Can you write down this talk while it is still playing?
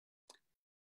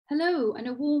Hello, and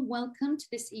a warm welcome to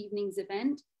this evening's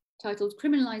event titled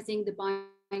Criminalizing the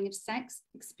Buying of Sex,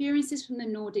 Experiences from the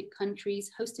Nordic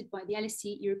Countries, hosted by the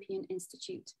LSE European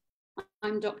Institute.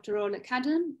 I'm Dr. Ola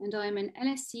Kadam, and I am an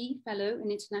LSE Fellow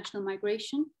in International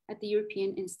Migration at the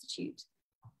European Institute.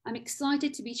 I'm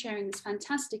excited to be chairing this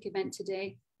fantastic event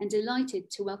today and delighted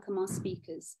to welcome our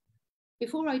speakers.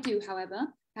 Before I do, however,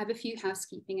 I have a few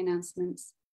housekeeping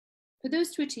announcements. For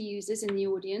those Twitter users in the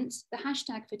audience, the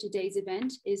hashtag for today's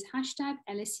event is hashtag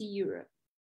LSE Europe.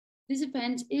 This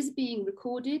event is being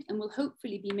recorded and will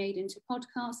hopefully be made into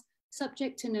podcast,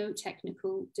 subject to no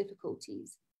technical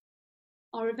difficulties.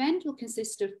 Our event will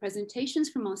consist of presentations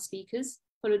from our speakers,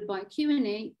 followed by a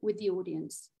Q&A with the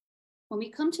audience. When we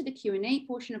come to the Q&A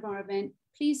portion of our event,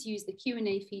 please use the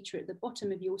Q&A feature at the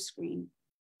bottom of your screen.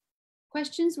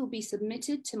 Questions will be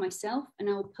submitted to myself and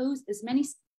I will pose as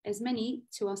many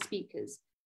to our speakers.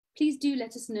 Please do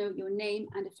let us know your name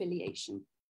and affiliation.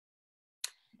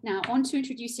 Now, on to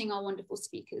introducing our wonderful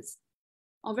speakers.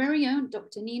 Our very own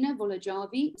Dr. Nina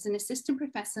Volojavi is an assistant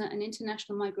professor in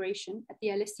international migration at the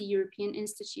LSE European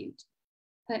Institute.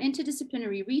 Her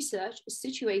interdisciplinary research is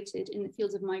situated in the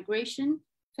fields of migration,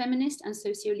 feminist and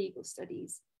socio-legal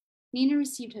studies. Nina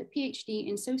received her PhD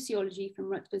in sociology from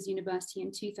Rutgers University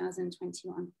in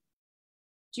 2021.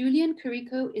 Julian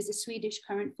Kuriko is a Swedish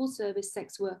current full-service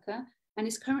sex worker and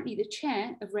is currently the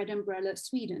chair of Red Umbrella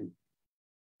Sweden.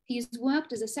 He has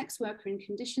worked as a sex worker in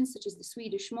conditions such as the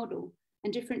Swedish model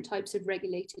and different types of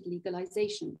regulated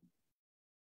legalization.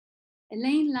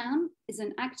 Elaine Lamb is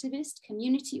an activist,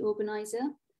 community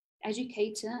organizer,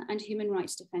 educator, and human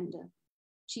rights defender.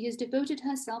 She has devoted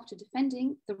herself to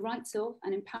defending the rights of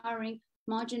and empowering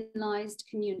marginalized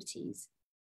communities,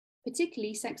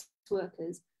 particularly sex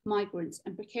workers, migrants,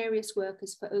 and precarious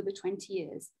workers for over 20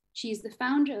 years. She is the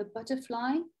founder of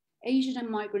Butterfly, Asian and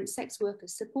Migrant Sex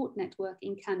Workers Support Network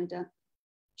in Canada.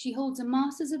 She holds a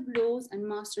Master's of Laws and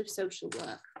Master of Social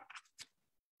Work.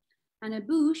 Anna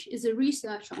Bush is a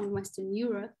researcher on Western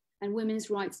Europe and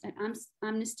women's rights at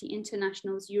Amnesty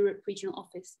International's Europe Regional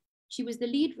Office. She was the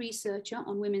lead researcher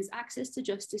on women's access to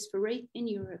justice for rape in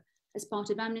Europe as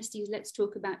part of Amnesty's Let's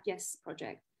Talk About Yes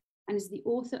project, and is the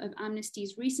author of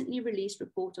Amnesty's recently released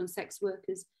report on sex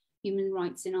workers' human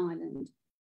rights in Ireland.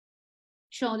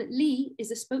 Charlotte Lee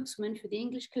is a spokeswoman for the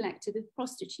English Collective of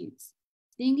Prostitutes.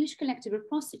 The English Collective of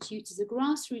Prostitutes is a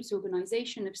grassroots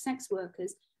organisation of sex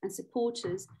workers and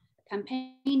supporters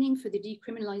campaigning for the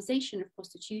decriminalisation of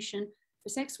prostitution, for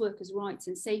sex workers' rights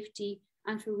and safety,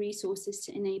 and for resources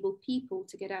to enable people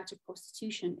to get out of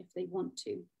prostitution if they want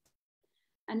to.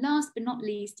 And last but not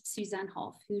least, Suzanne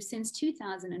Hoff, who since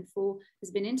 2004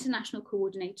 has been international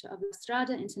coordinator of La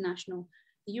Strada International,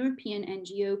 the European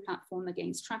NGO platform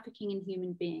against trafficking in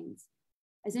human beings.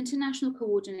 As international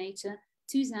coordinator,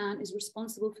 Suzanne is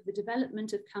responsible for the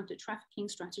development of counter-trafficking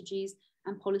strategies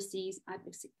and policies,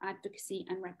 advocacy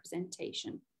and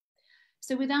representation.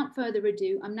 So without further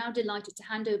ado, I'm now delighted to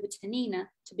hand over to Nina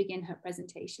to begin her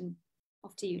presentation.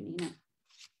 Off to you, Nina.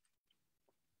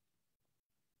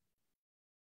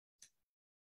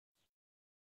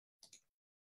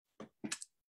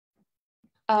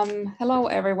 Hello,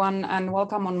 everyone, and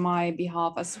welcome on my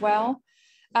behalf as well.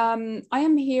 I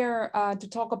am here to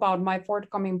talk about my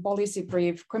forthcoming policy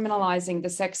brief, Criminalizing the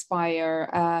Sex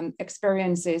Buyer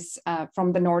Experiences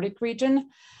from the Nordic region,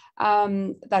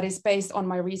 that is based on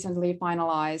my recently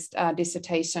finalized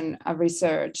dissertation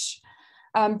research.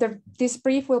 This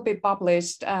brief will be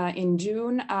published in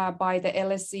June by the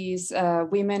LSE's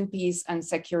Women, Peace and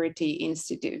Security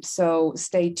Institute, so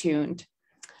stay tuned.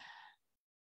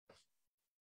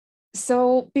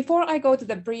 So before I go to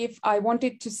the brief, I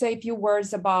wanted to say a few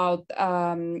words about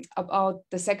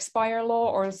the sex buyer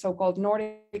law, or so-called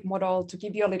Nordic model, to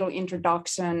give you a little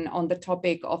introduction on the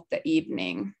topic of the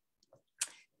evening.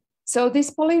 So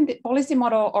this policy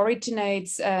model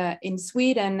originates in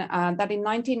Sweden, that in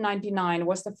 1999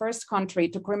 was the first country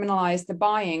to criminalize the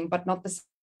buying, but not the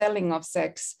selling of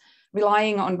sex,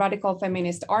 relying on radical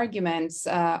feminist arguments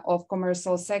of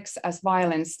commercial sex as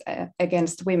violence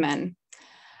against women.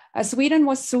 Sweden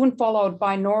was soon followed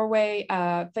by Norway,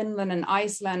 Finland, and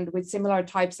Iceland with similar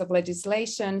types of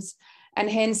legislations, and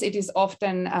hence it is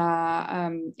often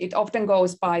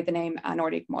goes by the name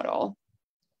Nordic model.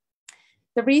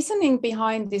 The reasoning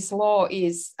behind this law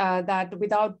is that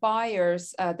without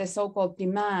buyers, the so-called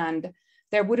demand,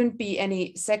 there wouldn't be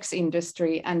any sex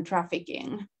industry and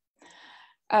trafficking.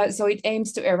 So it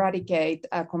aims to eradicate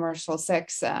commercial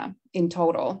sex in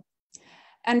total.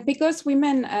 And because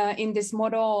women in this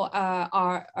model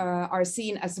are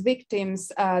seen as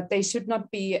victims, they should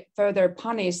not be further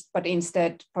punished, but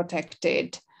instead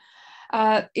protected.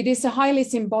 It is a highly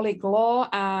symbolic law,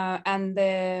 and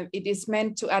it is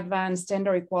meant to advance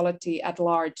gender equality at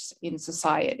large in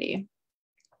society.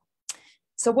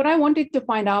 So what I wanted to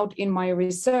find out in my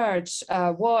research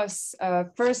was,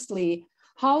 firstly,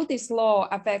 how this law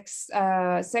affects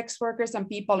sex workers and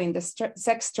people in the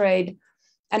sex trade,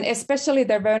 and especially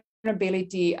their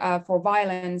vulnerability for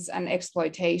violence and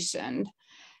exploitation.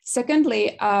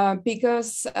 Secondly,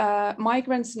 because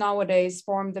migrants nowadays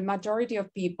form the majority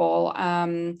of people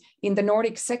in the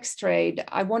Nordic sex trade,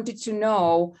 I wanted to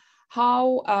know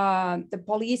how the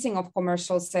policing of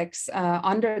commercial sex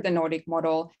under the Nordic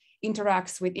model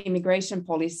interacts with immigration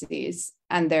policies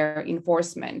and their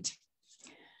enforcement.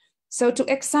 So to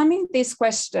examine these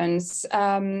questions,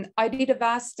 I did a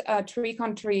vast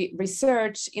three-country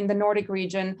research in the Nordic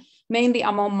region, mainly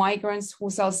among migrants who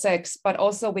sell sex, but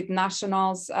also with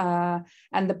nationals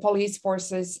and the police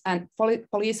forces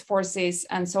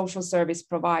and social service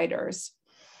providers.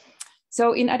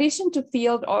 So in addition to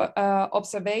field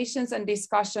observations and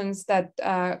discussions that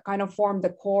kind of form the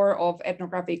core of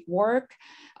ethnographic work,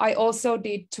 I also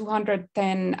did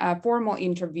 210 formal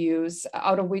interviews,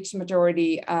 out of which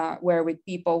majority were with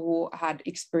people who had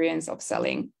experience of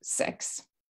selling sex.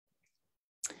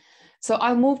 So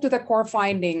I'll move to the core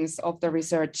findings of the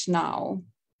research now.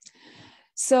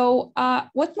 So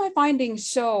what my findings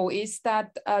show is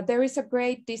that there is a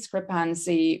great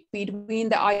discrepancy between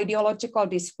the ideological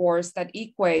discourse that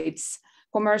equates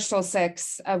commercial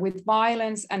sex with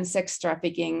violence and sex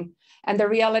trafficking and the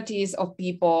realities of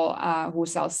people who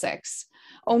sell sex.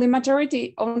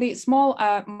 Only small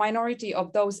minority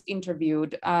of those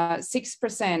interviewed,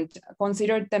 6%,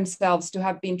 considered themselves to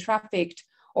have been trafficked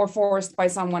or forced by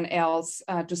someone else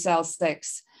to sell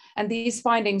sex. And these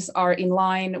findings are in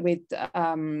line with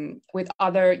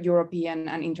other European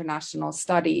and international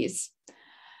studies.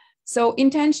 So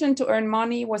intention to earn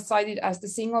money was cited as the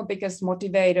single biggest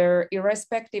motivator,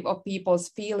 irrespective of people's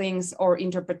feelings or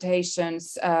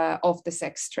interpretations of the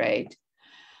sex trade.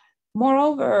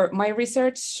 Moreover, my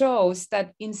research shows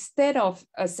that instead of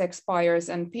sex buyers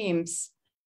and pimps,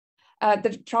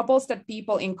 the troubles that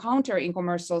people encounter in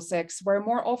commercial sex were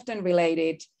more often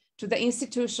related to the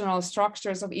institutional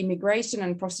structures of immigration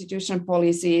and prostitution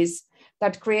policies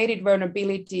that created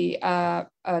vulnerability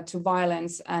to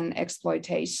violence and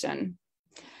exploitation.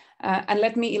 And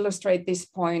let me illustrate this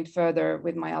point further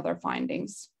with my other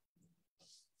findings.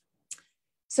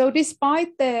 So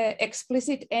despite the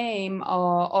explicit aim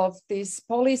of this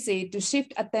policy to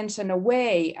shift attention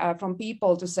away from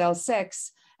people to sell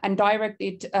sex and direct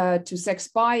it to sex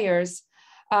buyers,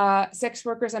 sex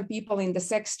workers and people in the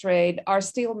sex trade are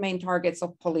still main targets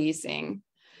of policing.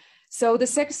 So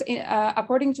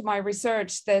according to my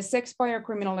research, the sex buyer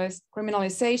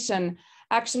criminalization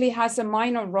actually has a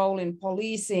minor role in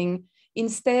policing.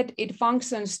 Instead, it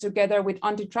functions together with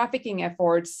anti-trafficking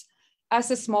efforts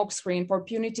as a smokescreen for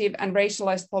punitive and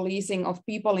racialized policing of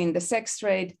people in the sex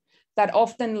trade that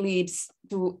often leads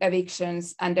to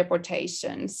evictions and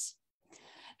deportations.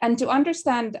 And to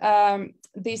understand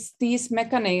these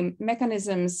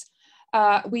mechanisms,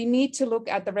 we need to look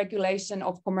at the regulation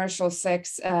of commercial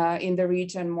sex in the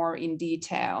region more in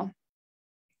detail.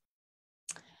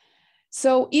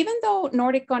 So even though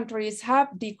Nordic countries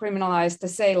have decriminalized the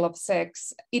sale of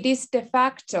sex, it is de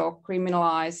facto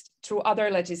criminalized through other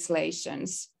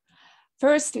legislations.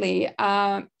 Firstly,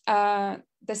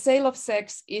 the sale of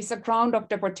sex is a ground of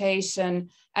deportation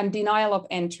and denial of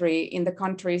entry in the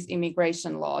country's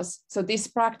immigration laws. So this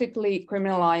practically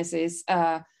criminalizes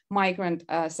migrant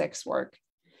sex work.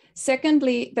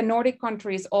 Secondly, the Nordic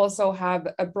countries also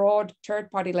have a broad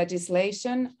third-party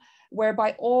legislation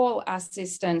whereby all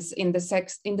assistance in the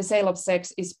sale of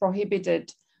sex is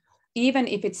prohibited, even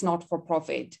if it's not for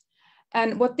profit.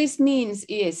 And what this means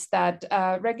is that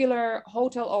regular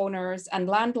hotel owners and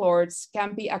landlords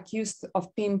can be accused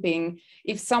of pimping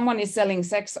if someone is selling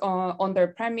sex on their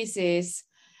premises.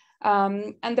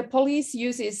 And the police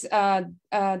uses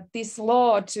this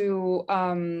law to,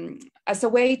 as a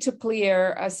way to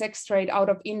clear a sex trade out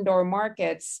of indoor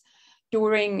markets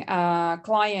during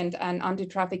client and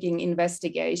anti-trafficking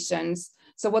investigations.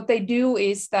 So what they do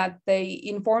is that they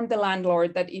inform the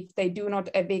landlord that if they do not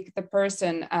evict the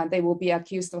person, they will be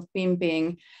accused of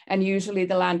pimping, and usually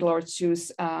the landlord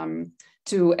chooses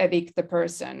to evict the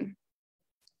person.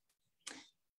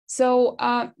 So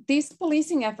these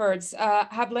policing efforts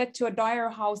have led to a dire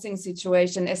housing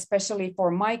situation, especially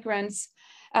for migrants,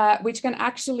 which can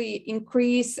actually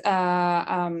increase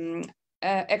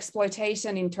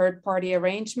exploitation in third-party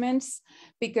arrangements,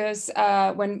 because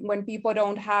when people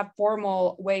don't have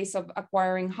formal ways of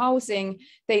acquiring housing,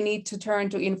 they need to turn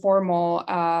to informal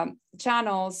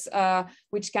channels,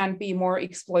 which can be more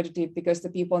exploitative because the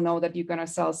people know that you're going to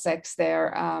sell sex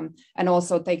there, and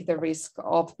also take the risk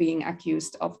of being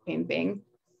accused of pimping.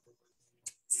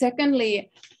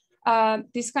 Secondly,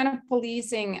 this kind of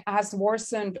policing has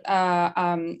worsened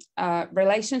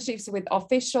relationships with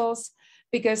officials,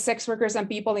 because sex workers and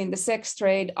people in the sex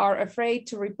trade are afraid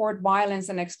to report violence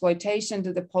and exploitation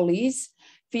to the police,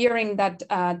 fearing that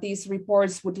these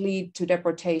reports would lead to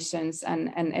deportations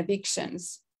and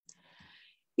evictions.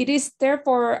 It is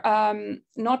therefore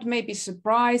not maybe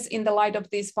surprise in the light of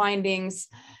these findings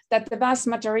that the vast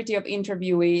majority of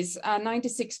interviewees,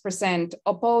 96%,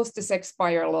 oppose the sex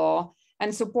buyer law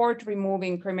and support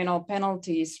removing criminal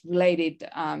penalties related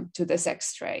to the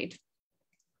sex trade.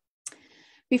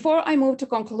 Before I move to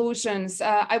conclusions,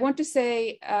 I want to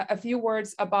say a few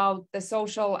words about the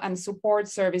social and support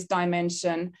service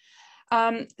dimension.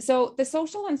 So the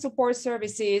social and support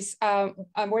services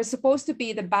were supposed to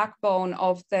be the backbone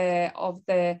of this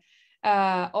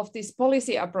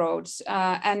policy approach,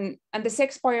 and the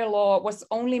sex buyer law was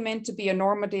only meant to be a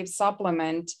normative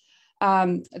supplement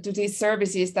to these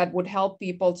services that would help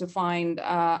people to find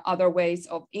other ways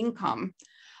of income.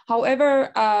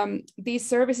 However, these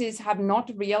services have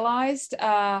not realized.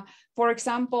 For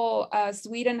example,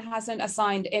 Sweden hasn't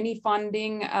assigned any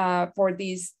funding for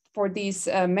these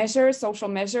measures, social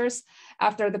measures,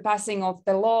 after the passing of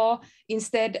the law.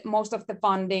 Instead, most of the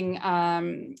funding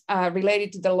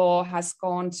related to the law has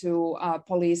gone to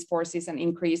police forces and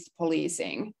increased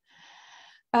policing.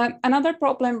 Another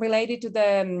problem related to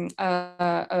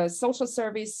the social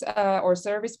service or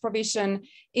service provision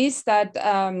is that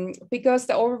because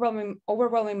the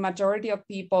overwhelming majority of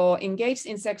people engaged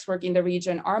in sex work in the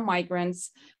region are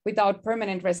migrants without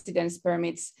permanent residence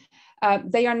permits,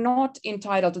 they are not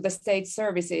entitled to the state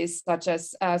services such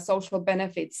as social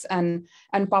benefits and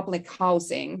public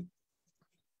housing.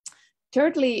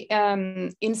 Thirdly,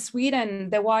 in Sweden,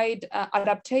 the wide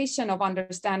adaptation of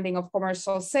understanding of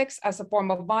commercial sex as a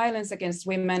form of violence against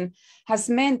women has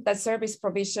meant that service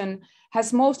provision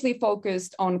has mostly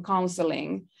focused on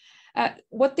counseling.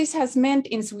 What this has meant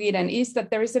in Sweden is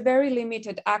that there is a very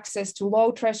limited access to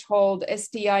low threshold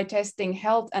STI testing,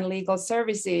 health and legal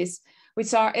services,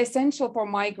 which are essential for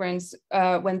migrants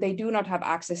when they do not have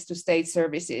access to state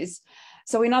services.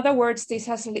 So in other words, this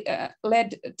has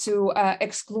led to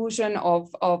exclusion of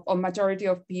a majority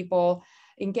of people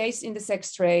engaged in the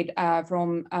sex trade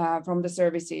from the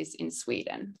services in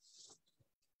Sweden.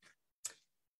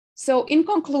 So in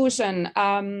conclusion,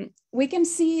 we can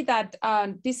see that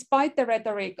despite the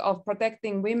rhetoric of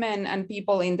protecting women and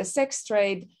people in the sex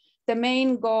trade, the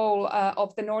main goal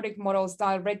of the Nordic model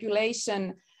style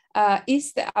regulation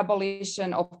is the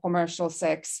abolition of commercial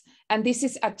sex. And this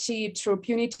is achieved through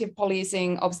punitive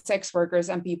policing of sex workers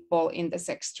and people in the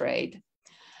sex trade.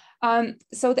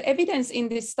 So the evidence in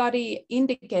this study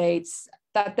indicates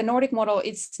that the Nordic model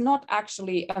is not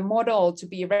actually a model to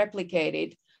be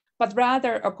replicated, but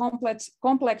rather a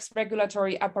complex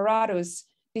regulatory apparatus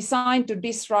designed to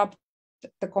disrupt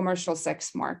the commercial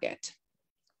sex market.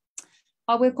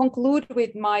 I will conclude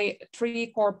with my 3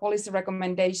 core policy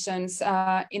recommendations.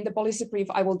 In the policy brief,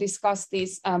 I will discuss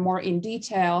these more in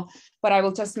detail, but I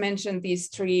will just mention these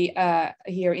 3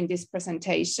 here in these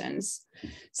presentations.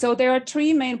 So there are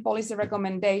 3 main policy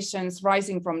recommendations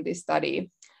rising from this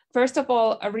study. First of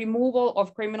all, a removal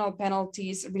of criminal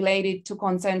penalties related to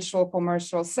consensual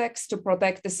commercial sex to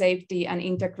protect the safety and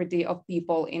integrity of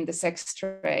people in the sex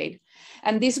trade.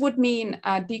 And this would mean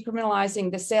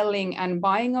decriminalizing the selling and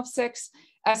buying of sex,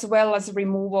 as well as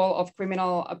removal of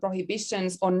criminal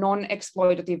prohibitions on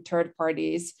non-exploitative third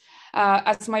parties.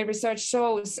 As my research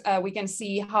shows, we can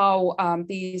see how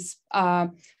these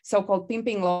so-called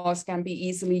pimping laws can be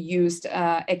easily used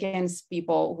against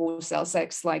people who sell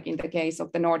sex, like in the case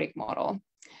of the Nordic model.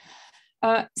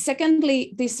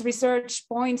 Secondly, this research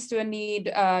points to a need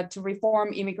to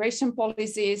reform immigration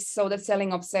policies so that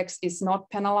selling of sex is not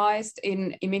penalized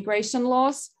in immigration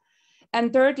laws.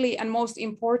 And thirdly, and most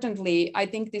importantly, I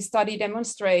think this study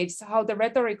demonstrates how the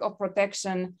rhetoric of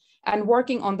protection and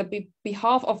working on the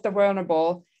behalf of the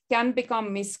vulnerable can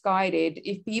become misguided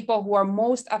if people who are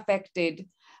most affected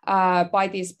by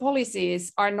these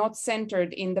policies are not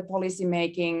centered in the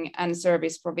policymaking and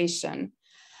service provision.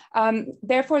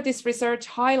 Therefore, this research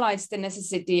highlights the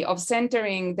necessity of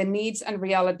centering the needs and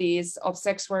realities of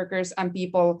sex workers and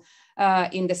people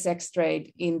in the sex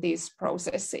trade in these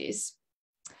processes.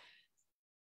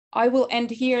 I will end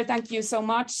here. Thank you so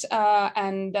much.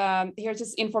 Here's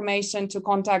just information to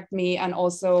contact me and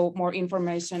also more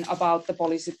information about the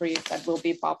policy brief that will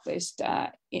be published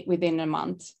within a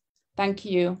month. Thank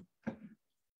you.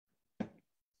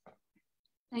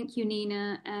 Thank you,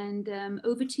 Nina. And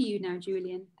over to you now,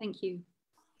 Julian. Thank you.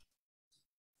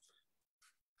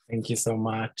 Thank you so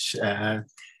much,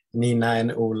 Nina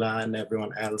and Ola and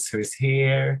everyone else who is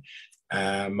here.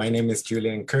 My name is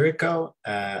Julian Kuriko,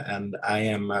 and I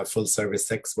am a full-service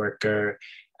sex worker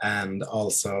and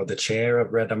also the chair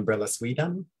of Red Umbrella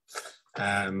Sweden.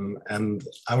 And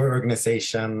our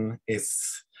organization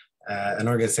is an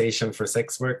organization for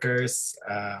sex workers.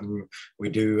 We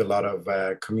do a lot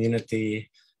of community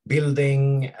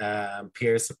building,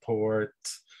 peer support,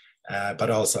 but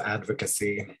also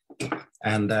advocacy.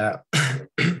 And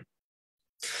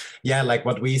yeah, like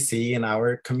what we see in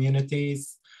our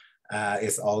communities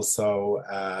is also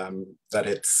that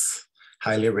it's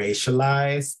highly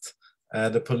racialized,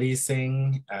 the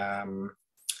policing.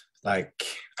 Like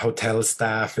hotel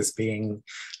staff is being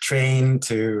trained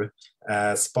to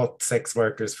spot sex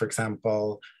workers, for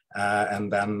example.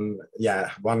 And then, yeah,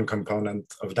 one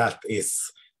component of that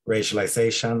is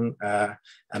racialization.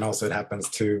 And also it happens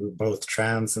to both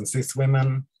trans and cis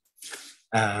women.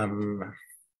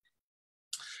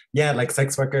 Yeah, like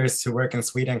sex workers who work in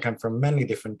Sweden come from many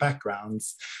different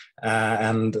backgrounds.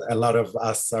 And a lot of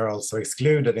us are also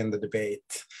excluded in the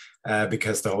debate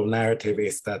because the whole narrative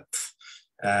is that,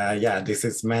 yeah, this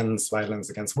is men's violence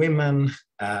against women.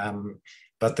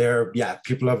 But there are, yeah,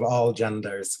 people of all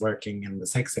genders working in the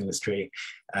sex industry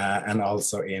and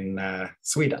also in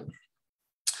Sweden.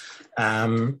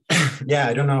 Yeah,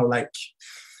 I don't know, like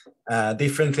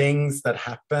different things that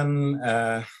happen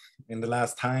in the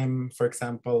last time. For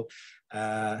example,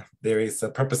 there is a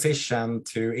proposition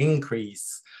to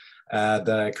increase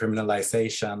the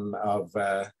criminalization of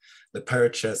the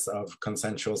purchase of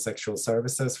consensual sexual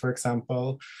services, for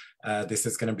example. This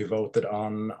is going to be voted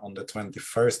on the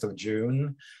 21st of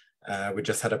June. We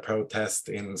just had a protest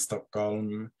in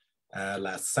Stockholm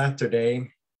last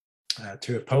Saturday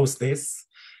to oppose this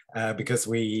because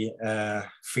we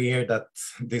fear that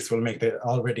this will make the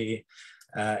already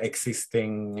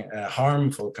existing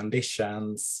harmful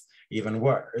conditions even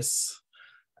worse.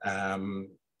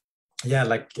 Yeah,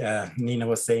 like Nina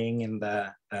was saying in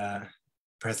the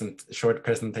short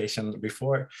presentation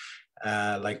before,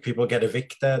 like people get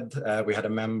evicted. We had a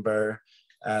member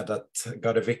that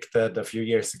got evicted a few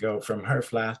years ago from her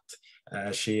flat.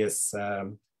 She is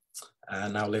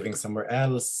now living somewhere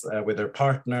else with her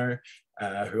partner,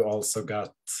 who also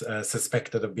got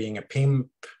suspected of being a pimp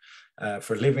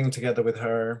for living together with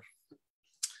her.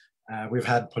 We've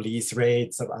had police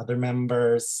raids of other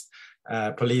members,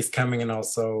 police coming and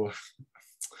also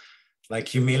like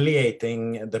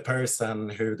humiliating the person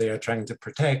who they are trying to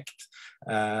protect,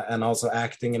 and also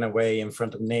acting in a way in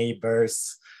front of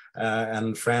neighbors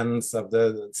and friends of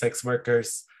the sex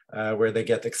workers, where they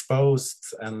get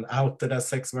exposed and outed as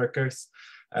sex workers,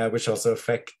 which also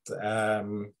affect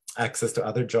access to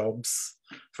other jobs,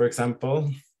 for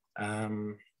example.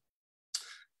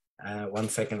 1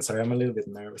 second, sorry, I'm a little bit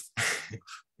nervous.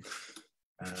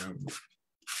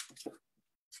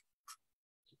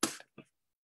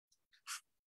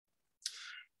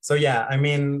 So yeah, I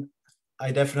mean,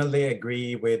 I definitely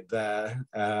agree with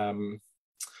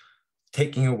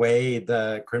taking away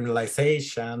the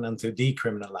criminalization and to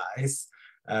decriminalize,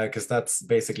 because that's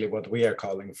basically what we are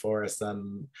calling for as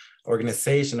an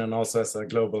organization and also as a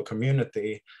global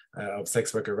community of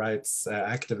sex worker rights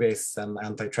activists and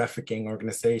anti-trafficking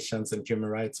organizations and human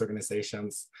rights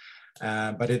organizations.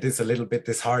 But it is a little bit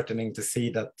disheartening to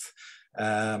see that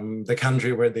the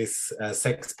country where this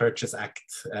Sex Purchase Act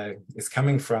is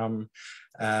coming from,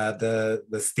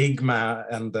 the stigma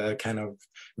and the kind of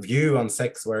view on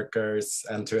sex workers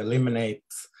and to eliminate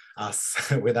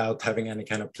us without having any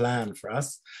kind of plan for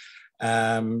us,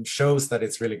 shows that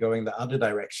it's really going the other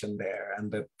direction there,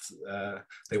 and that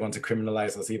they want to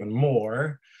criminalize us even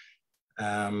more.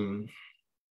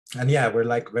 And yeah, we're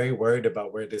like very worried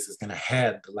about where this is going to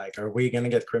head. Like, are we going to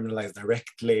get criminalized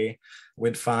directly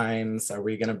with fines? Are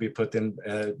we going to be put in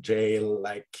jail?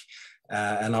 Like,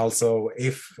 and also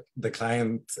if the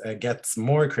client gets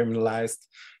more criminalized,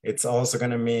 it's also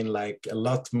going to mean like a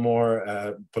lot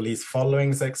more police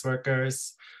following sex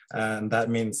workers. And that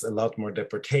means a lot more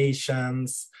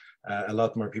deportations, a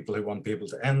lot more people who won't be able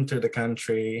to enter the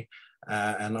country.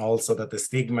 And also that the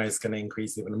stigma is going to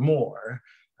increase even more.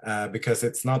 Because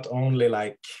it's not only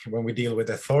like when we deal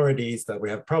with authorities that we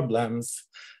have problems,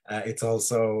 it's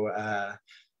also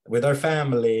with our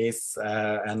families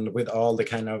and with all the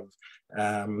kind of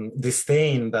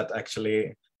disdain that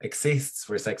actually exists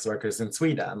for sex workers in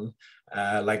Sweden,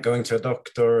 like going to a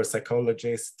doctor or a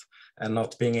psychologist and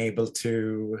not being able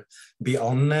to be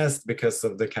honest because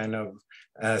of the kind of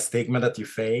stigma that you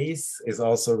face is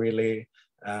also really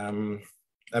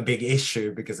a big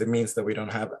issue, because it means that we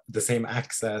don't have the same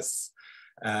access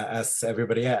as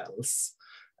everybody else.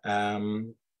 Yeah,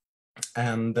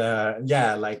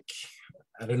 like,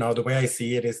 I don't know, the way I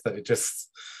see it is that it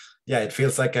just, yeah, it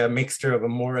feels like a mixture of a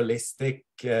moralistic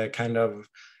kind of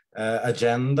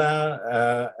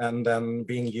agenda and then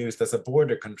being used as a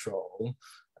border control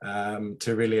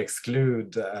to really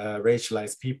exclude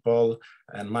racialized people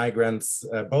and migrants,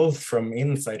 both from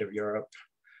inside of Europe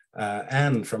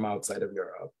and from outside of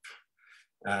Europe.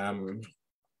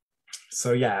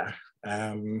 So yeah,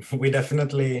 we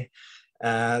definitely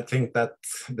think that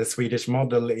the Swedish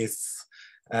model is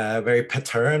very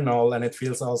paternal, and it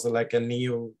feels also like a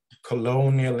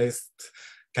neo-colonialist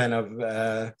kind of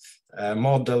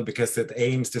model, because it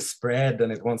aims to spread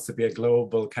and it wants to be a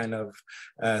global kind of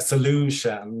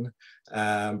solution.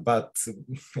 But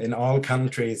in all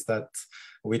countries that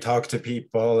we talk to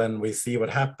people and we see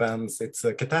what happens, it's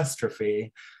a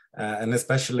catastrophe. And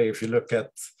especially if you look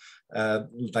at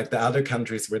like the other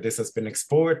countries where this has been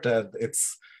exported,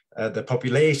 it's the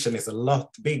population is a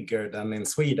lot bigger than in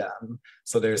Sweden.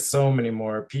 So there's so many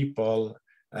more people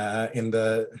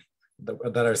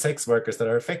that are sex workers that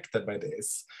are affected by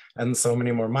this, and so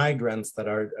many more migrants that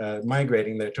are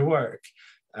migrating there to work.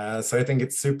 So I think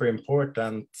it's super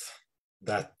important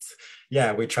that,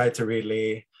 yeah, we try to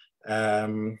really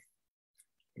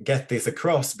get this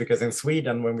across, because in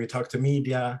Sweden, when we talk to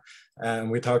media and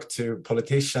we talk to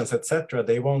politicians, etc.,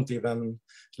 they won't even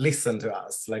listen to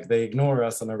us. Like, they ignore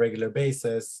us on a regular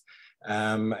basis,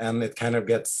 and it kind of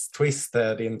gets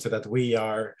twisted into that we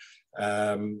are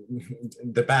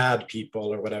the bad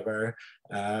people or whatever,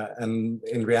 and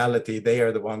in reality they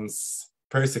are the ones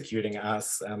persecuting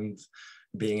us and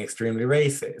being extremely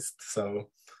racist. So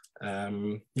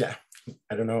yeah,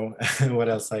 I don't know what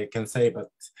else I can say, but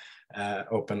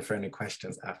open for any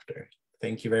questions after.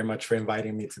 Thank you very much for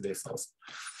inviting me to this also.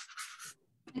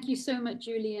 Thank you so much,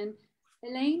 Julian.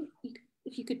 Elaine,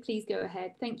 if you could please go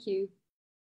ahead. Thank you.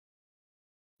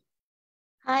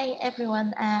 Hi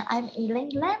everyone, I'm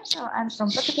Elaine Lam. So I'm from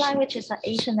Butterfly, which is an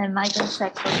Asian and migrant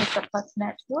sex worker support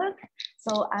network.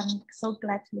 So I'm so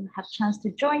glad to have a chance to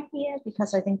join here,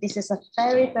 because I think this is a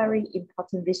very, very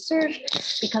important research,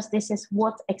 because this is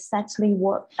exactly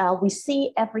what we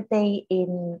see every day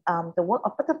in the work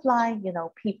of Butterfly. You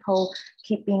know, people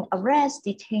keep being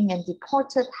arrested, detained, and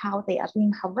deported, how they are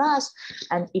being harassed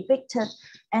and evicted.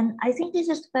 And I think this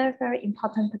is very, very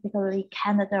important, particularly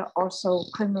Canada also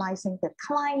criminalizing the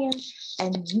client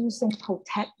and using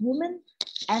Protect Women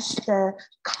as the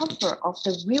cover of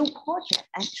the real project,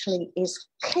 actually is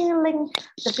killing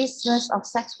the business of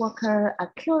sex worker,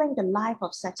 killing the life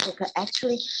of sex worker.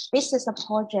 Actually, this is a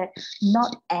project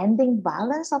not ending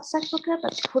violence of sex worker,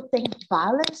 but putting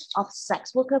violence of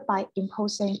sex worker by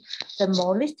imposing the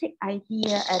moralistic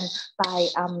idea and by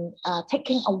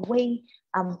taking away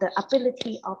the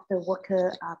ability of the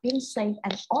worker being safe,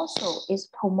 and also is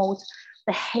promote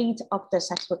the hate of the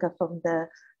sex worker from the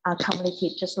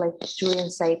community. Just like Julian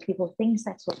said, people think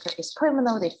sex worker is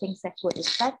criminal, they think sex worker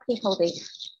is bad people, they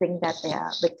think that they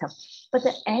are victims. But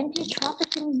the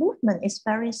anti-trafficking movement is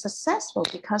very successful,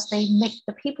 because they make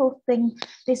the people think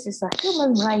this is a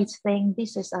human rights thing,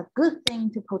 this is a good thing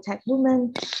to protect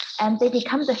women, and they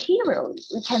become the hero.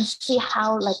 We can see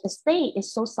how like the state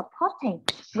is so supporting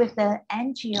with the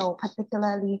NGO,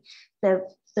 particularly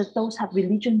those have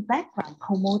religion background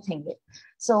promoting it.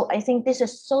 So I think this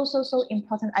is so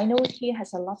important. I know here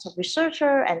has a lot of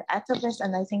researcher and activists,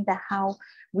 and I think that how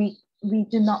we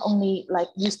do not only like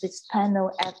use this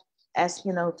panel as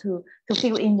you know to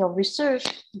fill in your research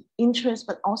interest,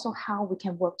 but also how we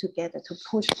can work together to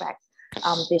push back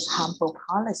this harmful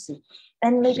policy.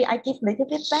 And maybe I give a little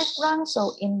bit background.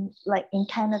 So in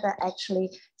Canada, actually,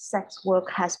 sex work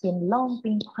has been long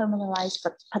been criminalized,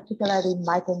 but particularly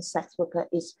migrant sex worker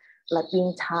is like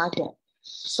being targeted.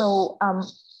 So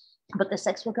but the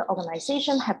sex worker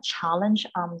organization have challenged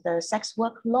the sex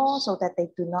work law, so that they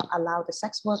do not allow the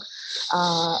sex worker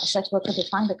to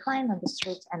find the client on the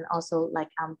streets, and also like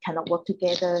cannot work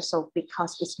together. So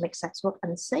because it makes sex work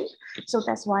unsafe. So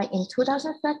that's why in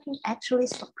 2013, actually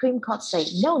Supreme Court say,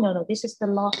 no, this is the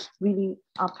law really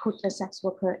put the sex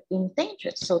worker in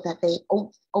danger, so that they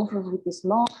overrule this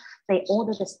law. They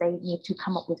order the state need to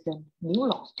come up with a new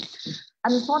law.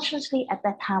 Unfortunately, at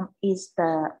that time is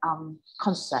the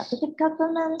conservative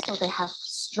government, so they have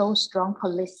so strong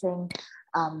policing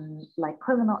like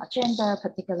criminal agenda,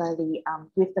 particularly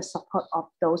with the support of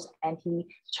those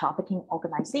anti-trafficking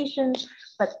organizations.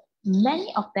 But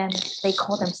many of them, they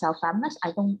call themselves feminists.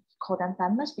 I don't call them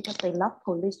feminists because they love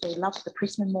police, they love the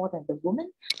prisoner more than the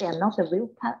woman. They are not the real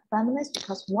feminists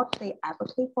because what they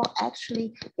advocate for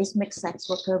actually is make sex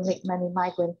workers, make many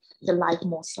migrants, the life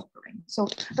more suffering. So,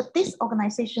 but this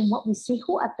organization, what we see,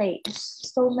 who are they?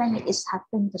 So many is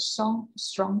having the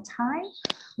strong tie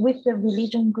with the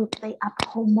religion group. They are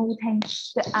promoting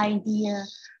the idea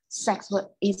sex work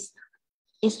is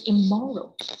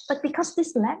immoral. But because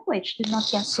this language did not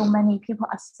get so many people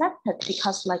accepted,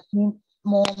 because like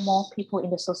more and more people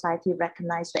in the society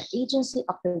recognize the agency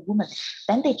of the woman,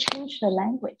 then they change the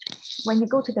language. When you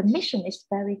go to the mission, it's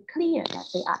very clear that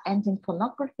they are ending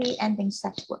pornography, ending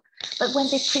sex work. But when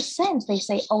they present, they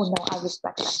say, oh no, I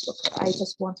respect sex work. I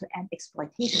just want to end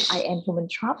exploitation. I end human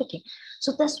trafficking.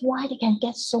 So that's why they can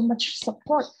get so much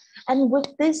support. And with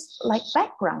this like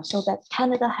background, so that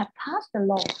Canada have passed the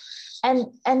law, and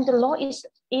the law is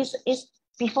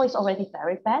before it's already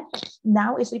very bad.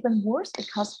 Now it's even worse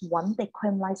because one, they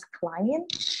criminalize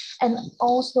client, and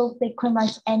also they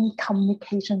criminalize any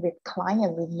communication with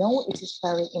client. We know it is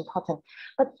very important.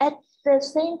 But at the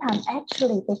same time,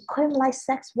 actually, they criminalize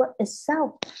sex work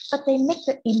itself, but they make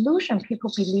the illusion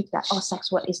people believe that, oh,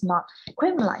 sex work is not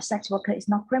criminalized. Sex worker is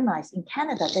not criminalized. In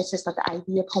Canada, this is the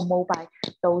idea promoted by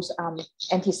those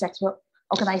anti-sex work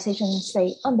organizations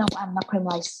say, oh no, I'm not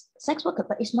criminalized sex worker,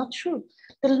 but it's not true.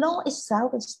 The law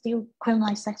itself is still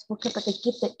criminalized sex worker, but they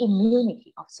give the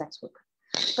immunity of sex worker.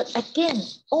 But again,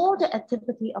 all the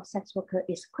activity of sex worker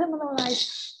is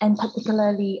criminalized and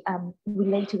particularly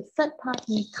related to third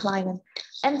party client.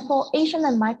 And for Asian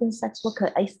and migrant sex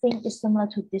worker, I think it's similar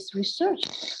to this research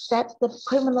that the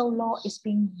criminal law is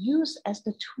being used as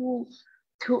the tool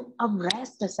to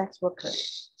arrest the sex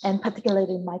workers, and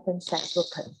particularly migrant sex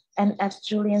workers. And as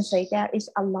Julian said, there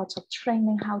is a lot of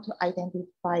training how to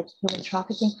identify human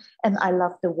trafficking. And I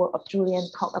love the work of Julian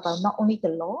talk about not only the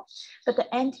law, but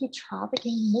the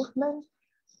anti-trafficking movement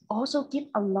also give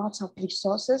a lot of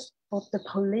resources for the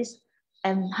police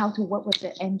and how to work with the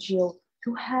NGO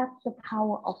to have the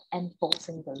power of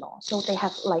enforcing the law. So they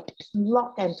have like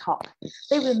lock and talk.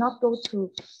 They will not go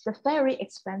to the very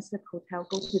expensive hotel,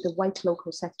 go to the white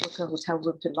local sex worker hotel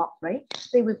room to lock, right?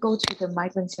 They will go to the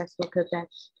migrant sex worker that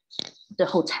the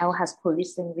hotel has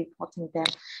policing reporting them,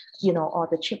 you know, or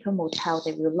the cheaper motel,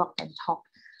 they will lock and talk.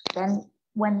 Then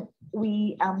when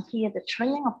we hear the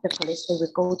training of the police, they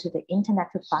will go to the internet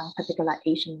to find particular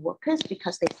Asian workers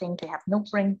because they think they have no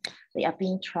brain, they are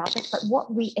being trafficked. But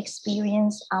what we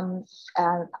experience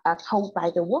told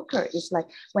by the worker is like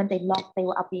when they lock, they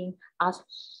are being asked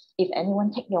if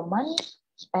anyone take your money,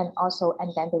 and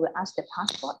then they will ask the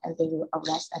passport and they will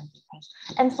arrest and detain.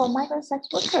 And for migrant sex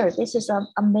workers, this is an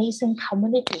amazing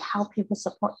community, how people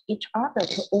support each other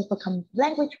to overcome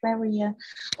language barrier,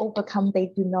 overcome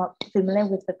they do not familiar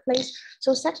with the place.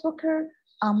 So sex worker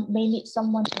may need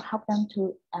someone to help them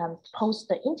to post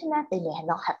the internet. They may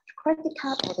not have credit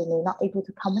card or they may not able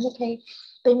to communicate.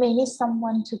 They may need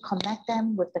someone to connect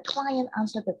them with the client,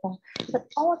 answer the phone. But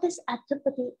all this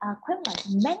activity are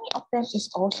criminalized. Many of them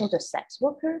is also the sex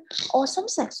worker, or some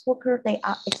sex worker, they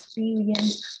are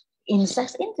experienced in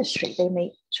sex industry. They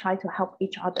may try to help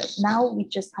each other. Now we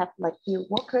just have like few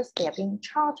workers, they are being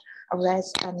charged,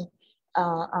 arrested,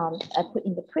 and put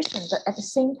in the prison. But at the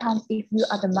same time, if you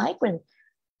are the migrant,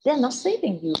 they're not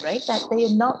saving you, right? That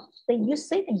they use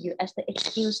saving you as the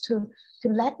excuse to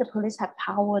let the police have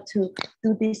power to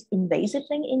do this invasive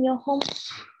thing in your home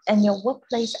and your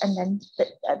workplace, and then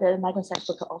the migrant sex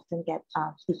worker often get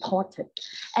deported.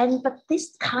 But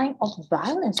this kind of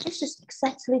violence, this is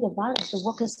exactly the violence. The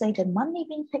workers say the money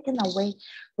being taken away,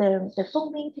 the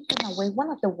phone being taken away. One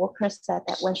of the workers said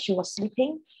that when she was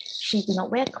sleeping, she did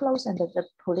not wear clothes, and the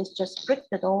police just break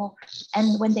the door.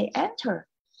 And when they enter,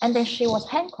 and then she was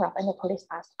handcuffed, and the police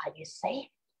asked, "Are you safe?"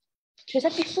 She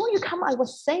said, "Before you come, I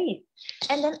was safe."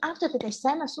 And then after that, they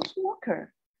sent a social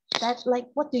worker that like,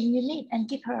 what do you need? And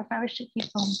give her a very shaky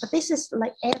phone. But this is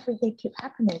like every day keep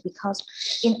happening because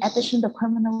in addition to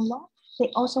criminal law, they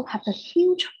also have a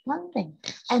huge funding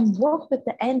and work with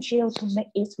the NGO to make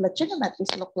it legitimate.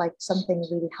 This look like something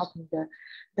really helping the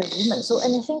women. So,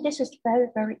 and I think this is very,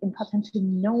 very important to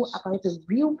know about the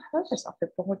real purpose of the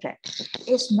project.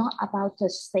 It's not about the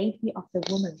safety of the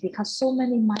woman, because so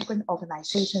many migrant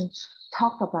organizations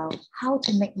talk about how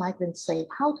to make migrants safe,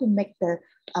 how to make the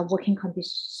working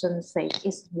conditions safe.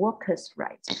 It's workers'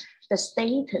 rights. the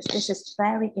status, this is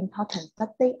very important, but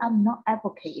they are not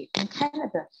advocated. In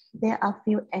Canada, there are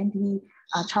few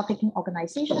anti-trafficking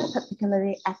organizations,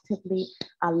 particularly actively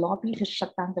lobby to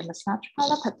shut down the massage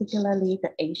parlor, particularly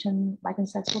the Asian migrant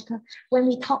sex worker. When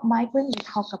we talk migrant, we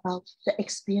talk about the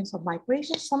experience of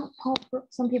migration. Some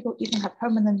people even have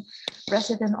permanent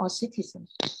resident or citizen.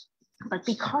 But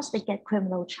because they get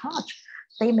criminal charge,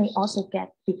 they may also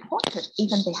get deported,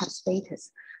 even they have status.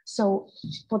 So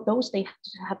for those they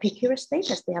have peculiar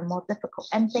status, they are more difficult,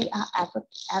 and they are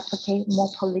advocate more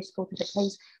police go to the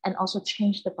place and also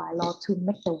change the bylaw to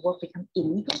make the work become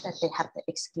illegal, that they have the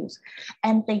excuse.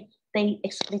 And they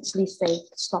explicitly say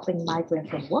stopping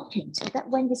migrants from working, so that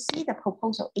when you see the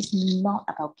proposal, it's not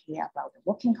about care about the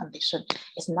working condition.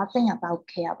 It's nothing about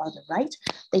care about the right.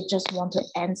 They just want to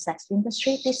end sex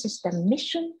industry. This is the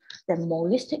mission, the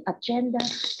moralistic agenda.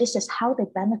 This is how they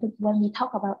benefit. When we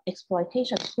talk about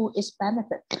exploitation, who is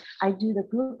benefit? I do the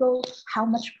Google, how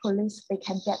much police they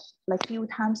can get, like few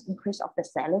times increase of the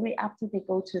salary after they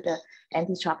go to the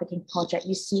anti-trafficking project.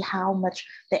 You see how much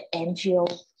the NGO,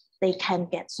 they can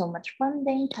get so much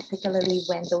funding, particularly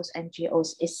when those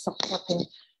NGOs is supporting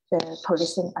the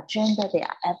policing agenda. They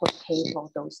are advocating for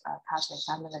those caste and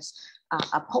feminist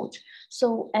approach.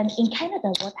 So, and in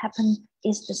Canada, what happened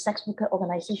is the sex worker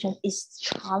organization is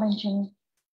challenging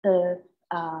the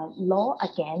law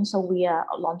again. So we are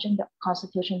launching the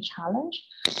Constitution challenge.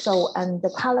 So, and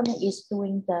the parliament is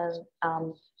doing the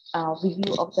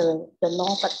review of the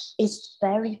law, but it's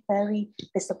very, very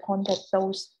disappointed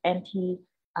those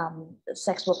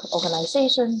sex work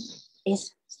organization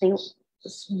is still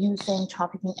using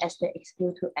trafficking as the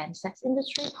excuse to end sex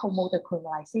industry, promote the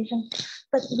criminalization.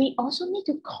 But we also need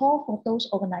to call for those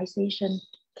organizations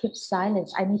keep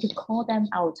silence. I need to call them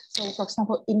out. So for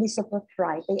example, Elizabeth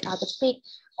Fry, they are the big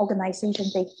organization.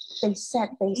 They said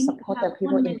they support the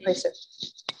people in prison.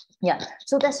 Yeah,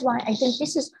 so that's why I think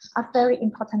this is a very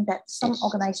important that some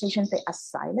organizations, they are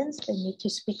silenced, they need to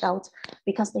speak out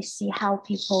because they see how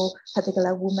people,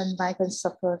 particularly women, migrants,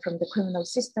 suffer from the criminal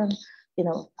system, you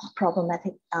know,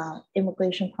 problematic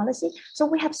immigration policy. So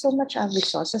we have so much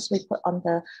resources we put on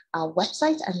the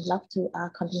website, and love to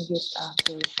continue to check.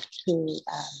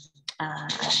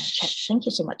 Thank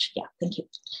you so much. Yeah, thank you.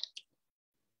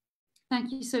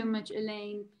 Thank you so much,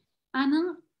 Elaine.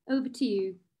 Anna, over to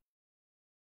you.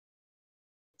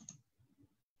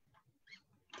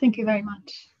 Thank you very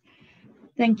much.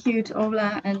 Thank you to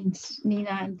Ola and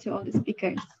Nina and to all the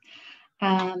speakers.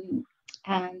 And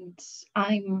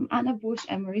I'm Anna Bush.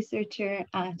 I'm a researcher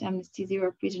at Amnesty's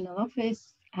Europe Regional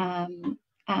Office.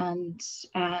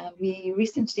 We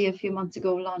recently, a few months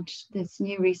ago, launched this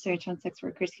new research on sex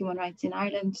workers' human rights in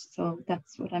Ireland. So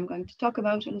that's what I'm going to talk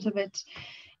about a little bit.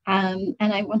 And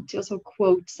I want to also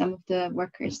quote some of the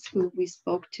workers who we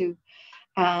spoke to.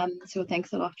 So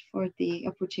thanks a lot for the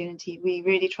opportunity. We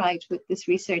really tried with this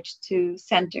research to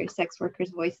center sex workers'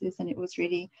 voices, and it was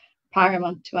really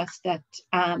paramount to us that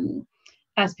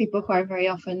as people who are very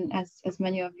often, as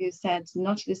many of you said,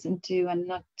 not listened to and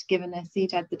not given a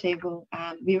seat at the table,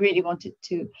 we really wanted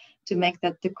to make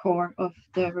that the core of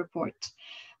the report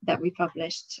that we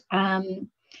published.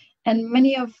 And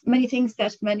many things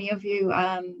that many of you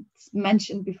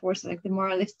mentioned before, so like the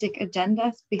moralistic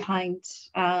agendas behind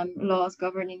laws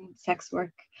governing sex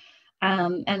work,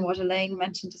 and what Elaine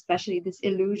mentioned, especially this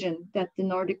illusion that the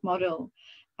Nordic model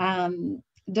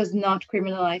does not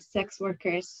criminalize sex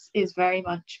workers, is very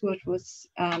much what was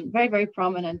very, very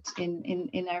prominent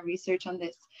in our research on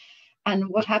this. And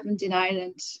what happened in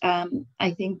Ireland,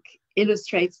 I think,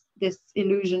 illustrates this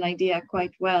illusion idea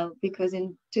quite well, because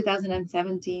in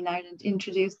 2017 Ireland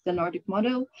introduced the Nordic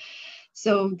model.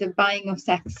 So the buying of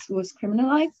sex was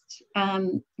criminalized,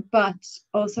 but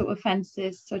also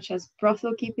offences such as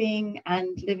brothel keeping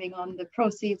and living on the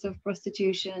proceeds of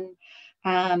prostitution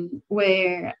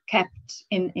were kept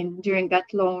in during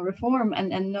that law reform.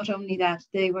 And not only that,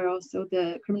 they were also,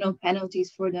 the criminal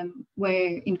penalties for them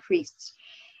were increased.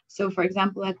 So for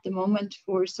example, at the moment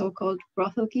for so-called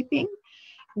brothel keeping,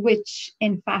 which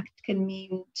in fact can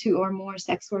mean 2 or more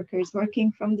sex workers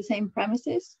working from the same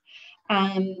premises,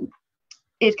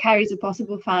 it carries a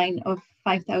possible fine of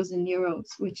 5,000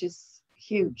 euros, which is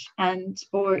huge,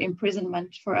 or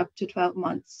imprisonment for up to 12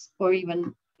 months or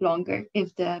even longer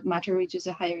if the matter reaches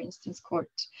a higher instance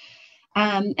court.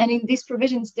 And in these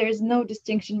provisions, there is no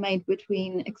distinction made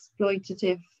between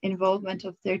exploitative involvement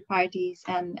of third parties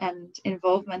and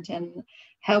involvement and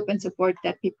help and support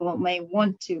that people may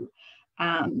want to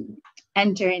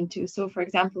enter into. So, for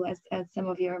example, as some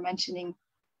of you are mentioning,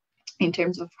 in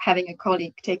terms of having a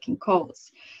colleague taking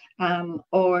calls,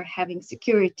 or having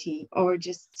security, or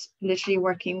just literally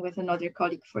working with another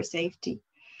colleague for safety.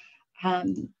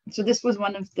 So this was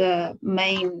one of the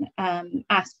main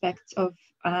aspects of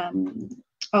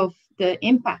the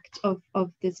impact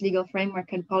of this legal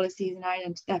framework and policies in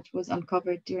Ireland that was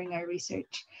uncovered during our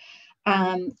research.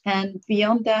 And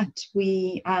beyond that,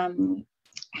 we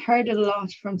heard a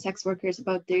lot from sex workers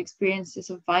about their experiences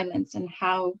of violence and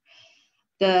how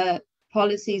the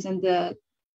policies and the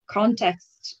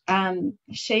context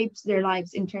shapes their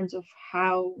lives in terms of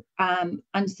how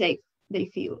unsafe they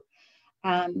feel.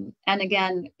 And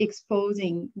again,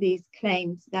 exposing these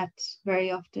claims that very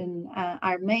often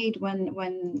are made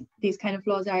when these kind of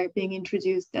laws are being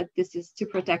introduced, that this is to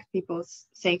protect people's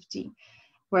safety.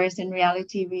 Whereas in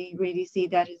reality, we really see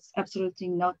that is absolutely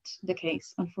not the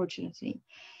case, unfortunately.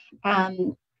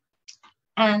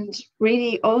 And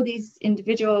really all these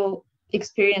individual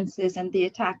experiences and the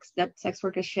attacks that sex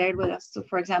workers shared with us. So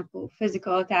for example,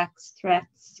 physical attacks,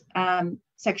 threats,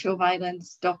 sexual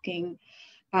violence, stalking,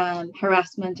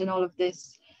 harassment, and all of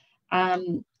this.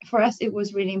 For us, it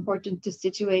was really important to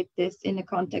situate this in the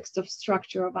context of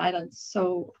structural violence.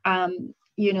 So,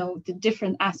 you know, the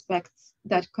different aspects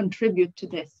that contribute to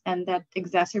this and that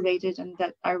exacerbated and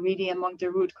that are really among the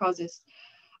root causes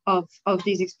of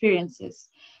these experiences.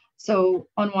 So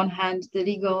on one hand, the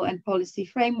legal and policy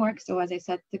framework. So as I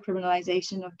said, the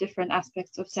criminalization of different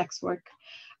aspects of sex work.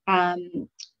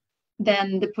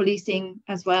 Then the policing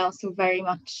as well. So very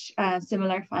much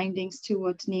similar findings to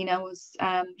what Nina was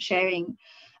sharing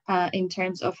in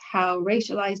terms of how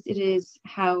racialized it is,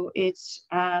 how it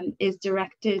is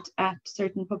directed at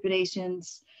certain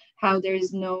populations, how there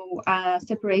is no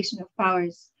separation of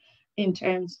powers in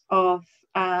terms of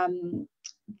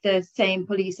the same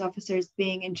police officers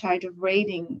being in charge of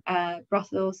raiding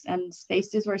brothels and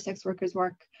spaces where sex workers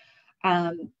work,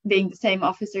 being the same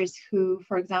officers who,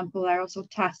 for example, are also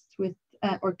tasked with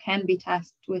or can be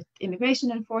tasked with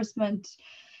immigration enforcement,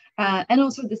 and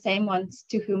also the same ones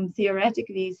to whom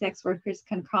theoretically sex workers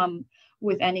can come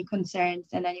with any concerns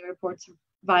and any reports of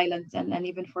violence and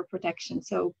even for protection.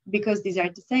 So because these are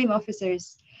the same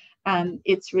officers,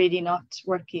 it's really not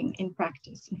working in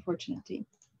practice, unfortunately.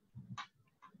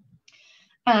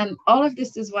 All of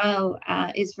this as well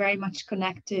is very much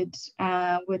connected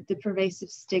with the pervasive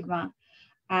stigma,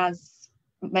 as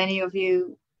many of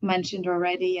you mentioned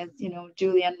already, as you know,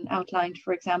 Julian outlined,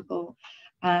 for example.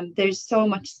 There's so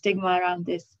much stigma around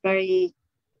this, very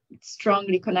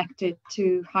strongly connected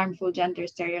to harmful gender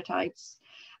stereotypes.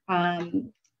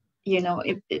 You know,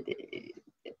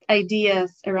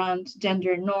 ideas around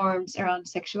gender norms, around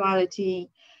sexuality,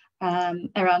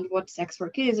 around what sex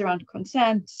work is, around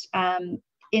consent.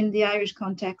 In the Irish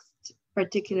context,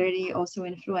 particularly also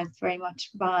influenced very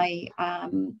much by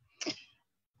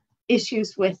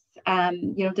issues with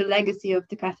you know, the legacy of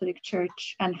the Catholic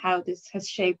Church and how this has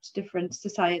shaped different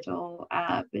societal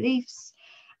beliefs,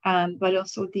 but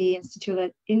also the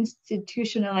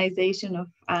institutionalization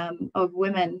of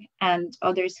women and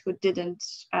others who didn't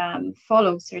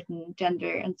follow certain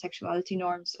gender and sexuality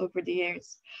norms over the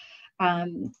years.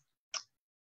 And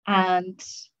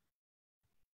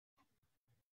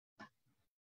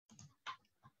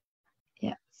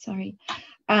yeah, sorry.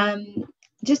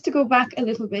 Just to go back a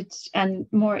little bit and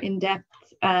more in depth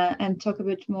and talk a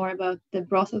bit more about the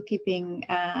brothel keeping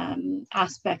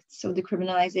aspects. So the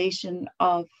criminalization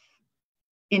of,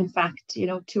 in fact, you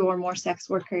know, 2 or more sex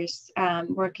workers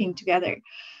working together.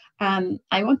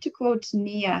 I want to quote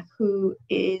Nia, who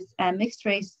is a mixed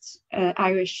race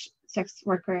Irish sex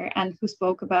worker and who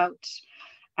spoke about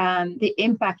the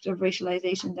impact of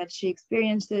racialization that she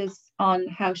experiences on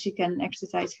how she can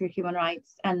exercise her human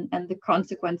rights and the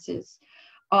consequences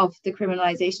of the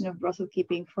criminalization of brothel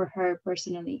keeping for her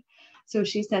personally. So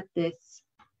she said this: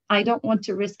 I don't want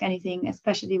to risk anything,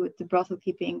 especially with the brothel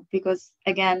keeping, because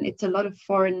again, it's a lot of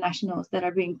foreign nationals that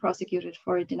are being prosecuted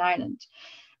for it in Ireland.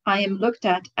 I am looked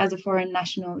at as a foreign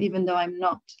national, even though I'm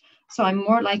not. So I'm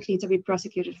more likely to be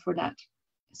prosecuted for that.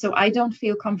 So I don't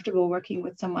feel comfortable working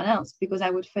with someone else because I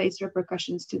would face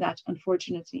repercussions to that,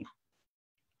 unfortunately.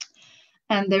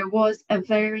 And there was a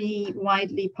very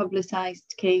widely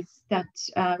publicized case that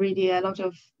really a lot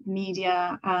of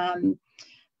media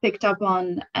picked up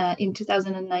on in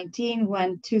 2019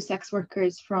 when 2 sex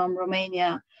workers from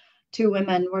Romania, 2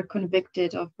 women, were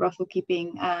convicted of brothel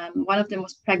keeping. One of them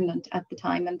was pregnant at the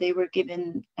time and they were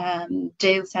given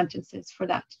jail sentences for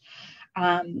that.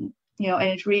 You know, and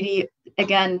it really,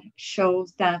 again,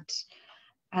 shows that,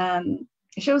 it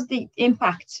shows the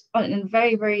impact on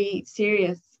very, very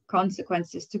serious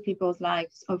consequences to people's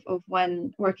lives of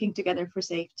when working together for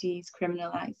safety is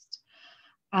criminalized.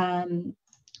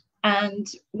 And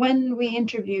when we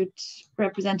interviewed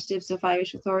representatives of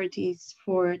Irish authorities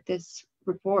for this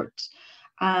report,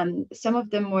 some of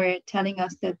them were telling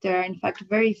us that there are in fact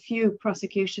very few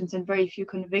prosecutions and very few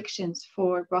convictions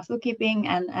for brothel keeping,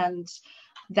 and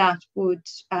that would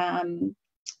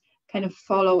kind of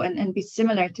follow and be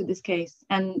similar to this case.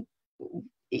 And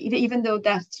even though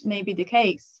that may be the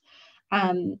case,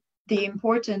 the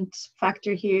important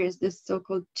factor here is this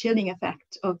so-called chilling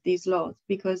effect of these laws,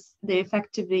 because they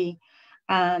effectively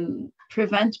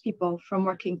prevent people from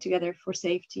working together for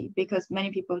safety, because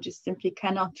many people just simply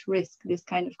cannot risk this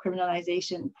kind of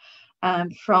criminalization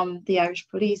from the Irish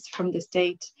police, from the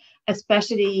state,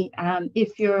 especially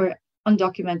if you're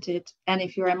undocumented and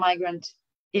if you're a migrant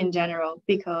in general,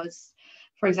 because,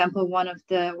 for example, one of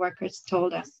the workers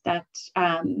told us that,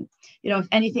 if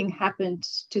anything happened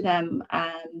to them,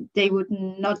 they would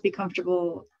not be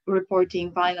comfortable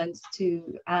reporting violence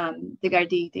to the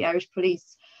Gardaí, the Irish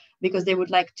police, because they would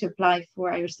like to apply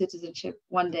for Irish citizenship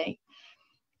one day.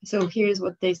 So here's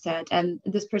what they said. And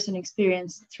this person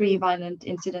experienced 3 violent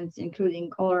incidents,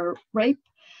 including oral rape.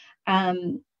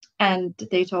 And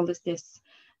they told us this: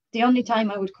 the only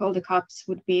time I would call the cops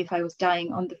would be if I was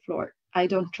dying on the floor. I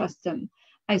don't trust them.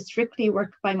 I strictly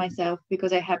work by myself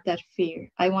because I have that fear.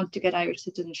 I want to get Irish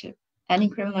citizenship. Any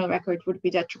criminal record would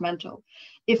be detrimental.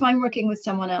 If I'm working with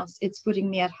someone else, it's putting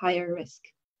me at higher risk.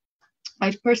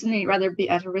 I'd personally rather be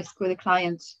at a risk with a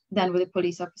client than with a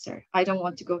police officer. I don't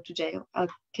want to go to jail. I'll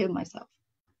kill myself.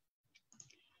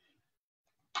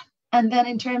 And then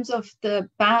in terms of the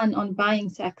ban on buying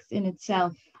sex in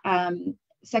itself,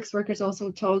 sex workers also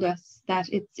told us that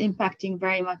it's impacting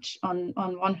very much on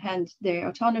one hand their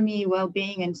autonomy,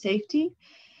 well-being and safety,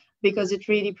 because it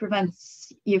really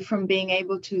prevents you from being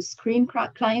able to screen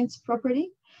clients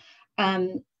properly.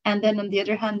 And then on the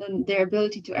other hand, on their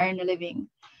ability to earn a living.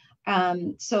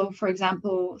 So for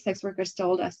example, sex workers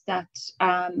told us that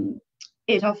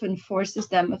it often forces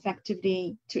them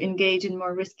effectively to engage in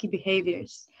more risky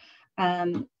behaviors.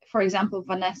 For example,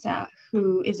 Vanessa,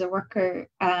 who is a worker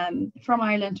from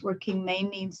Ireland working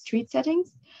mainly in street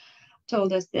settings,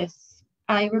 told us this: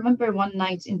 I remember one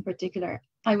night in particular,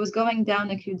 I was going down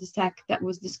a cul-de-sac that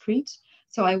was discreet,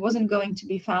 so I wasn't going to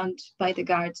be found by the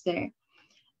guards there.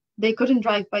 They couldn't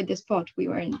drive by the spot we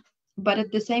were in, but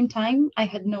at the same time, I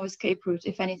had no escape route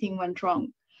if anything went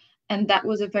wrong. And that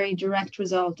was a very direct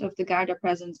result of the Garda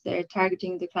presence there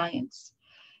targeting the clients.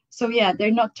 So yeah,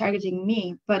 they're not targeting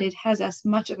me, but it has as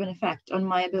much of an effect on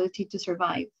my ability to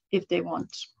survive if they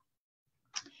want.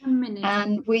 1 minute.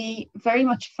 And we very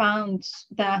much found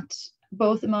that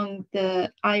both among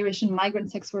the Irish and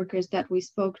migrant sex workers that we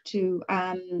spoke to,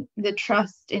 the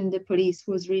trust in the police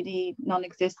was really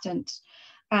non-existent.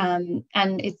 And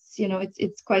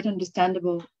it's quite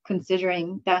understandable,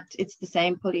 considering that it's the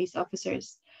same police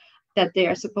officers that they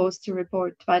are supposed to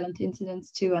report violent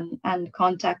incidents to and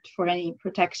contact for any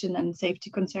protection and safety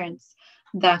concerns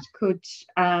that could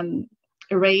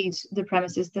raid the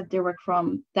premises that they work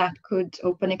from, that could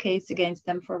open a case against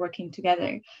them for working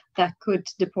together, that could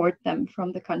deport them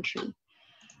from the country.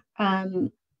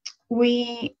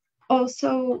 We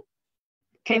also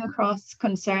came across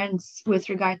concerns with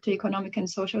regard to economic and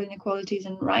social inequalities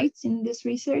and rights in this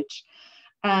research.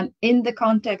 In the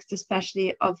context,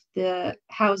 especially of the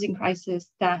housing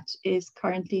crisis that is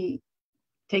currently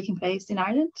taking place in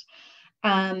Ireland.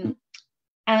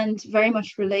 And very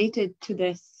much related to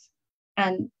this,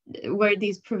 and were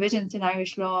these provisions in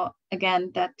Irish law,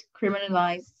 again, that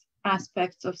criminalize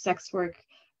aspects of sex work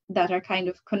that are kind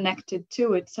of connected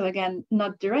to it. So again,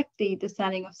 not directly the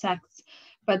selling of sex,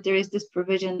 but there is this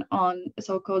provision on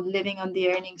so-called living on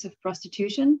the earnings of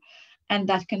prostitution. And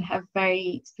that can have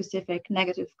very specific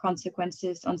negative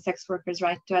consequences on sex workers'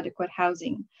 right to adequate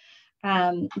housing,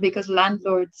 because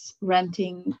landlords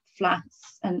renting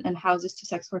flats and houses to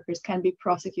sex workers can be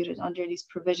prosecuted under these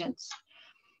provisions.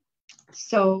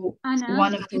 So Anna,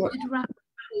 one of the...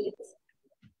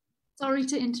 Sorry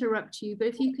to interrupt you, but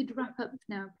if you could wrap up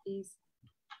now, please.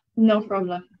 No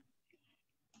problem.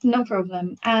 No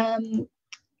problem.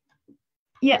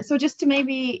 Yeah, so just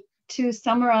to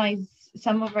summarize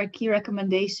some of our key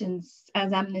recommendations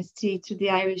as Amnesty to the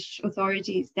Irish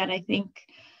authorities that I think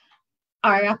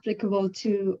are applicable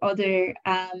to other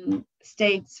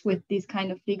states with these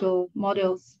kind of legal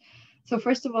models. So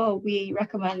first of all, we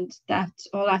recommend that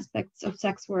all aspects of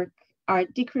sex work are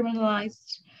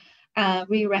decriminalized.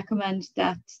 We recommend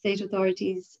that state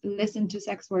authorities listen to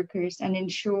sex workers and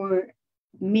ensure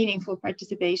meaningful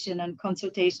participation and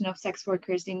consultation of sex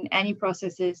workers in any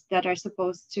processes that are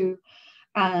supposed to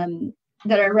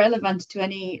that are relevant to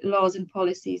any laws and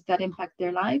policies that impact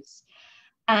their lives.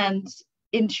 And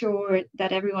ensure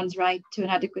that everyone's right to an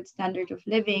adequate standard of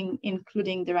living,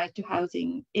 including the right to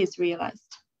housing, is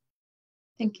realized.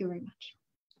 Thank you very much.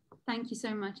 Thank you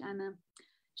so much, Anna.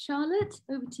 Charlotte,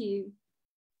 over to you.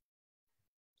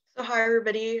 So hi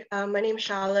everybody, my name is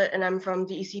Charlotte and I'm from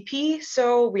the ECP.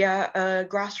 So we are a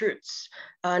grassroots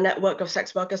network of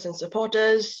sex workers and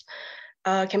supporters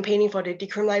campaigning for the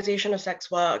decriminalization of sex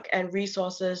work and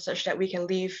resources such that we can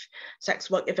leave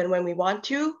sex work if and when we want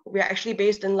to. We are actually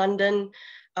based in London,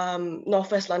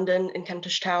 Northwest London in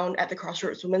Kentish Town at the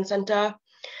Crossroads Women's Centre.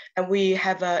 And we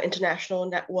have an international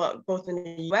network both in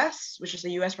the US, which is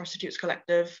the US Prostitutes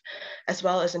Collective, as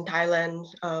well as in Thailand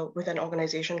with an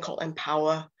organization called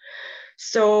Empower.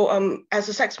 So as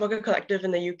a sex worker collective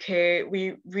in the UK,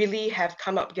 we really have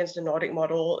come up against the Nordic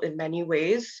model in many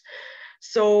ways.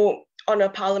 So on a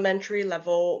parliamentary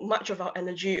level, much of our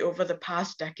energy over the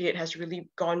past decade has really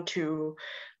gone to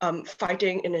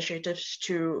fighting initiatives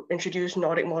to introduce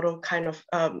Nordic model kind of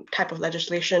type of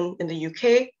legislation in the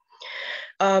UK.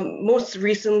 Most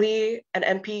recently, an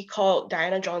MP called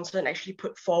Diana Johnson actually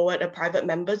put forward a private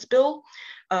members bill,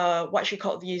 what she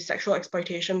called the sexual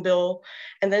exploitation bill,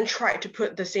 and then tried to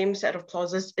put the same set of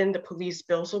clauses in the police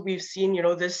bill. So we've seen,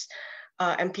 this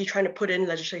MP trying to put in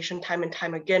legislation time and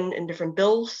time again in different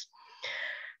bills.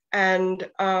 And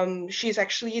she's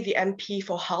actually the MP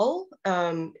for Hull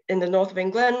in the north of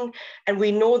England. And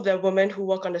we know the women who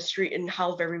work on the street in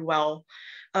Hull very well.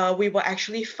 We were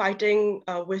actually fighting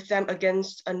with them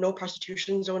against a no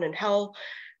prostitution zone in Hull,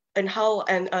 and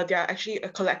they are actually a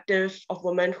collective of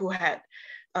women who had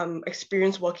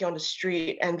experience working on the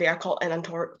street, and they are called an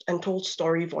Untold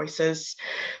Story Voices.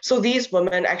 So these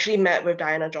women actually met with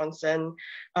Diana Johnson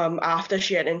after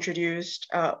she had introduced,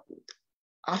 tried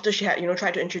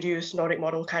to introduce Nordic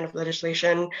model kind of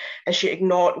legislation, and she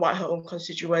ignored what her own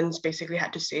constituents basically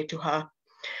had to say to her.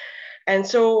 And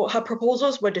so her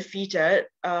proposals were defeated,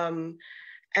 and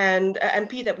an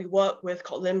MP that we work with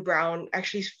called Lynn Brown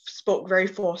actually spoke very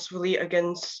forcefully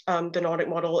against the Nordic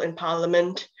model in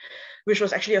Parliament, which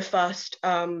was actually a first,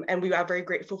 and we are very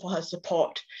grateful for her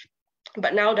support.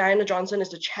 But now Diana Johnson is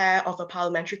the chair of a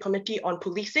parliamentary committee on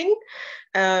policing,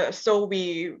 so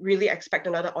we really expect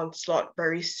another onslaught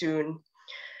very soon.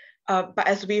 But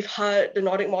as we've heard, the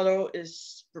Nordic model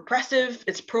is repressive,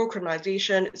 it's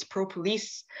pro-criminalization, it's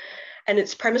pro-police, and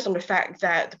it's premised on the fact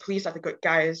that the police are the good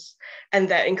guys and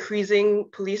that increasing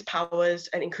police powers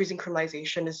and increasing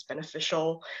criminalization is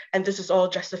beneficial. And this is all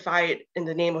justified in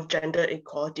the name of gender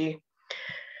equality.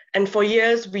 And for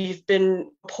years, we've been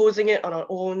opposing it on our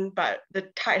own, but the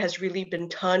tide has really been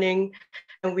turning.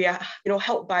 And we are,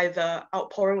 helped by the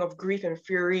outpouring of grief and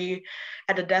fury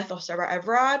at the death of Sarah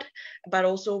Everard, but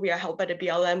also we are helped by the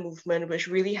BLM movement, which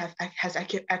really has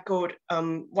echoed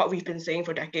what we've been saying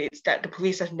for decades, that the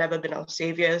police have never been our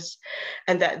saviors,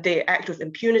 and that they act with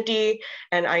impunity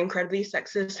and are incredibly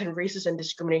sexist and racist and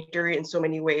discriminatory in so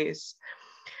many ways.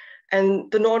 And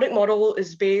the Nordic model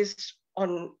is based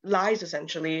on lies,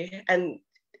 essentially, and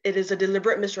it is a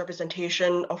deliberate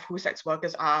misrepresentation of who sex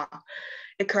workers are.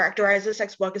 It characterizes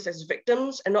sex workers as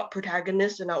victims and not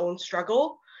protagonists in our own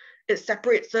struggle. It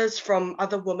separates us from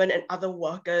other women and other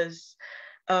workers.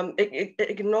 It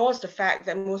ignores the fact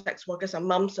that most sex workers are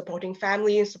moms supporting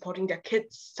families, supporting their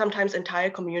kids, sometimes entire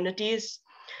communities.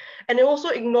 And it also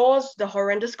ignores the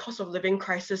horrendous cost of living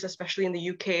crisis, especially in the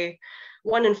UK.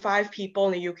 1 in 5 people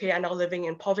in the UK are now living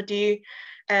in poverty.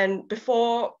 And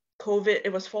before COVID,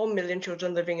 it was 4 million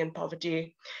children living in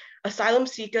poverty. Asylum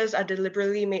seekers are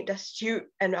deliberately made destitute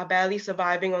and are barely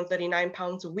surviving on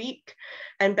 £39 a week,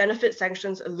 and benefit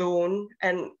sanctions alone.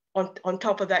 And on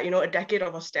top of that, a decade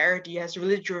of austerity has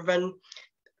really driven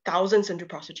thousands into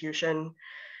prostitution.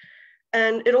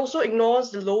 And it also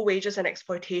ignores the low wages and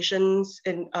exploitations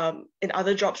in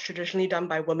other jobs traditionally done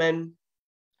by women.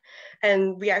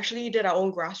 And we actually did our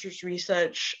own grassroots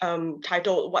research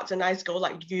titled "What's a Nice Girl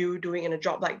Like You Doing in a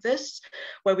Job Like This?",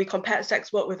 where we compared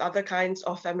sex work with other kinds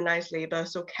of feminized labor,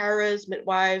 so carers,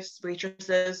 midwives,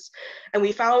 waitresses. And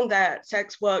we found that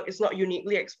sex work is not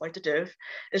uniquely exploitative.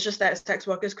 It's just that sex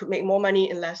workers could make more money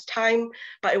in less time,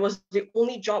 but it was the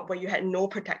only job where you had no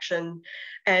protection.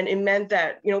 And it meant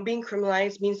that, being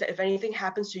criminalized means that if anything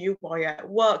happens to you while you're at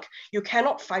work, you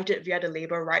cannot fight it via the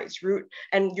labor rights route,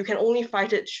 and you can only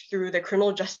fight it through the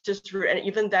criminal justice route. And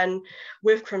even then,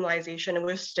 with criminalization and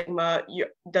with stigma,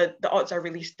 the odds are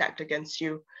really stacked against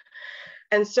you.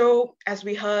 And so, as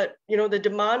we heard, the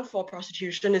demand for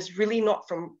prostitution is really not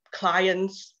from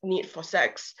clients' need for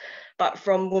sex, but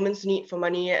from women's need for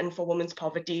money and for women's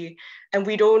poverty. And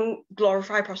we don't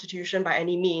glorify prostitution by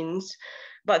any means.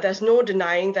 But there's no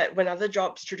denying that when other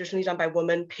jobs traditionally done by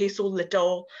women pay so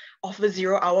little, offer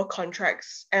 0-hour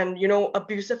contracts, and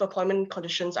abusive employment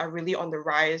conditions are really on the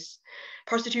rise.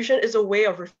 Prostitution is a way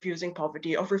of refusing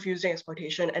poverty, of refusing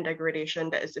exploitation and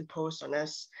degradation that is imposed on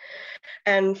us.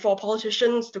 And for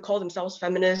politicians to call themselves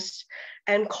feminists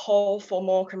and call for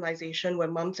more criminalization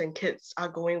when moms and kids are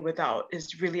going without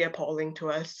is really appalling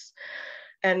to us.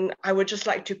 And I would just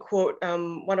like to quote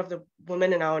one of the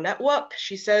women in our network.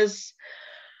 She says,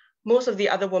 "Most of the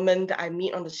other women that I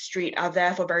meet on the street are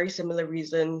there for very similar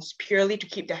reasons, purely to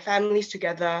keep their families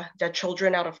together, their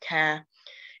children out of care.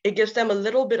 It gives them a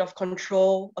little bit of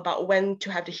control about when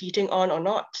to have the heating on or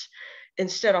not,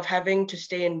 instead of having to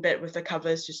stay in bed with the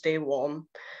covers to stay warm.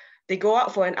 They go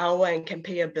out for an hour and can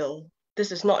pay a bill.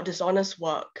 This is not dishonest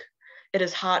work. It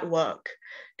is hard work.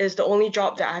 It is the only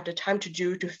job that I have the time to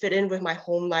do to fit in with my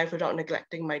home life without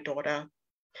neglecting my daughter."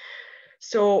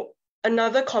 So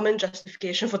another common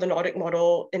justification for the Nordic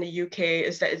model in the UK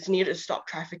is that it's needed to stop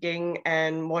trafficking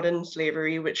and modern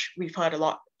slavery, which we've heard a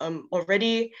lot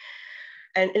already.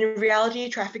 And in reality,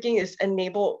 trafficking is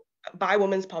enabled by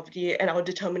women's poverty and our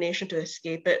determination to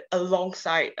escape it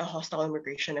alongside a hostile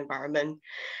immigration environment.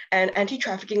 And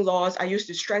anti-trafficking laws are used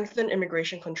to strengthen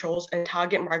immigration controls and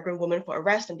target migrant women for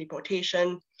arrest and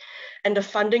deportation. And the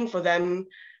funding for them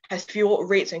has fueled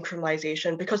rates and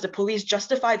criminalization because the police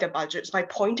justify their budgets by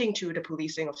pointing to the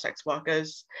policing of sex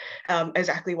workers,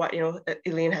 exactly what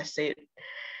Elaine has said.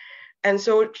 And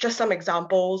so just some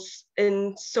examples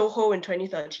in Soho in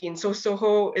 2013. So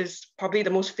Soho is probably the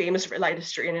most famous red light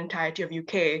district in the entirety of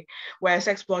UK, where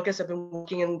sex workers have been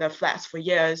working in the flats for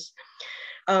years.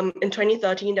 In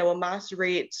 2013, there were mass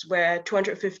raids where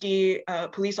 250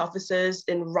 police officers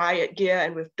in riot gear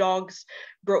and with dogs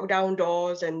broke down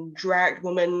doors and dragged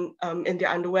women in their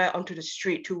underwear onto the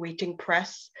street to waiting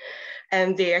press.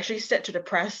 And they actually said to the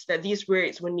press that these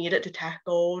raids were needed to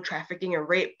tackle trafficking and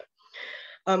rape.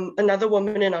 Another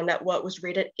woman in our network was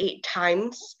raided 8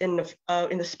 times in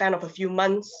the span of a few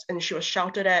months, and she was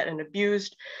shouted at and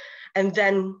abused. And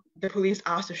then the police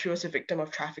asked if she was a victim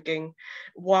of trafficking,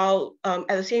 while at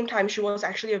the same time, she was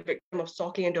actually a victim of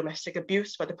stalking and domestic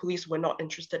abuse, but the police were not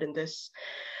interested in this.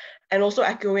 And also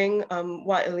echoing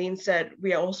what Elaine said,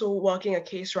 we are also working a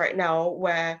case right now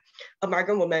where a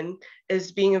migrant woman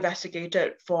is being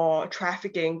investigated for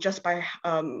trafficking just by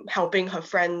helping her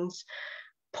friends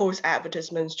post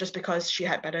advertisements just because she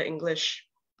had better English.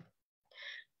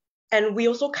 And we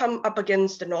also come up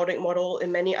against the Nordic model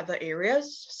in many other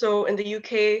areas. So in the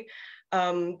UK,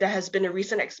 there has been a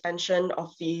recent expansion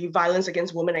of the violence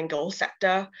against women and girls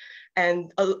sector.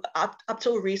 And up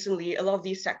till recently, a lot of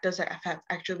these sectors have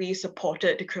actually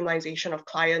supported the criminalization of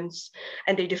clients,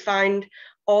 and they defined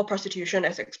all prostitution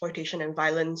as exploitation and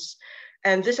violence.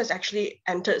 And this has actually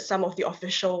entered some of the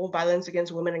official violence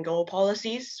against women and girl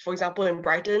policies. For example, in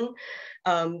Brighton,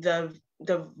 the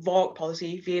VAWG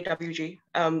policy, VAWG,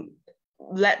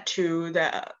 led to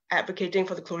the advocating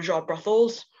for the closure of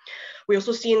brothels. We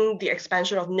also seen the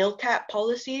expansion of nil cap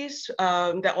policies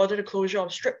that ordered the closure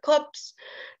of strip clubs.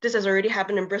 This has already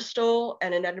happened in Bristol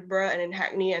and in Edinburgh and in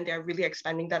Hackney, and they're really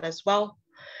expanding that as well.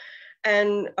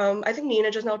 And I think Nina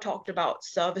just now talked about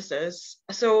services.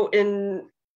 So in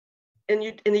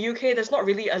the UK, there's not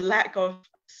really a lack of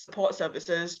support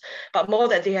services, but more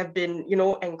that they have been,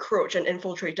 encroached and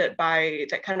infiltrated by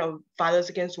that kind of violence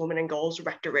against women and girls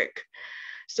rhetoric.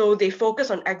 So they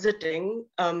focus on exiting,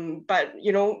 but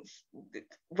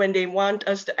when they want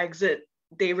us to exit,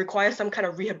 they require some kind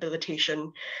of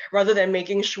rehabilitation rather than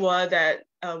making sure that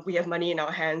we have money in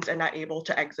our hands and are able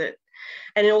to exit.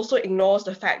 And it also ignores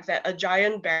the fact that a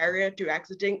giant barrier to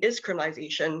exiting is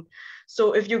criminalization.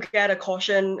 So if you get a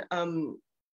caution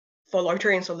for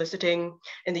loitering and soliciting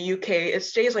in the UK, it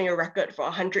stays on your record for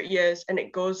 100 years and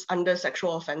it goes under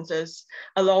sexual offenses,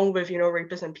 along with,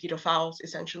 rapists and pedophiles,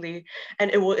 essentially. And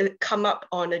it will come up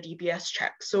on a DBS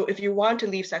check. So if you want to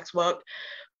leave sex work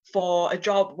for a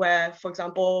job where, for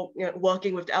example,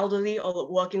 working with the elderly or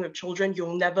working with children,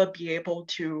 you'll never be able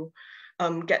to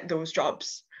get those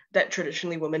jobs that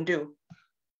traditionally women do.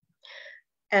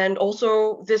 And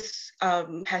also this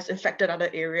has infected other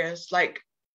areas, like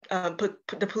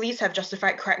the police have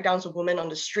justified crackdowns of women on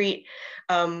the street,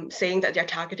 saying that they're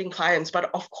targeting clients, but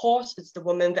of course it's the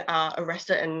women that are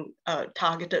arrested and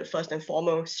targeted first and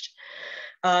foremost.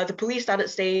 The police started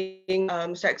saying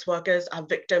sex workers are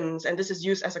victims, and this is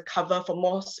used as a cover for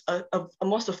a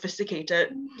more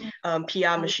sophisticated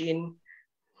PR machine,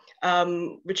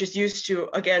 which is used to,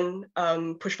 again,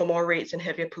 push for more raids and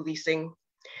heavier policing.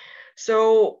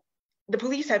 So the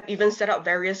police have even set up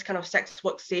various kind of sex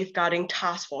work safeguarding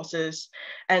task forces,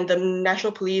 and the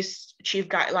National Police Chief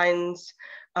Guidelines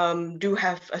do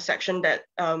have a section that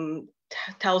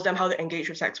tells them how to engage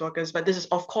with sex workers, but this is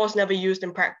of course never used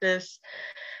in practice.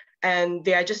 And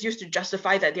they are just used to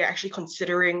justify that they're actually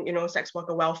considering, sex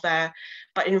worker welfare,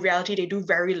 but in reality, they do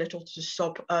very little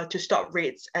to stop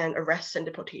raids and arrests and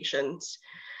deportations.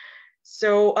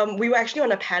 So we were actually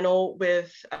on a panel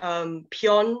with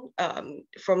Pion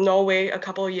from Norway a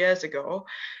couple of years ago,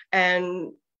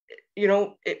 and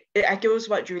it echoes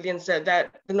what Julian said,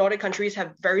 that the Nordic countries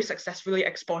have very successfully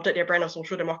exported their brand of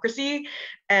social democracy,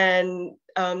 and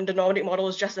the Nordic model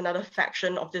is just another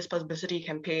faction of this publicity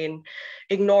campaign,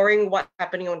 ignoring what's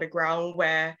happening on the ground,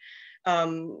 where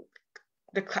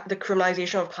the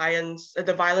criminalization of clients,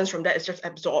 the violence from that is just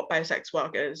absorbed by sex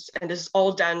workers. And this is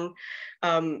all done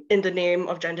in the name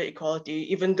of gender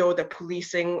equality, even though the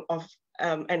policing of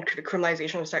and the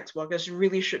criminalization of sex workers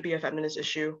really should be a feminist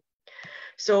issue.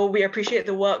 So we appreciate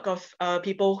the work of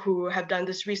people who have done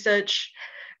this research,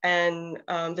 and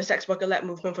the sex worker-led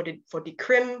movement for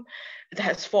Decrim that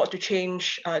has fought to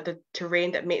change the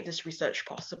terrain that made this research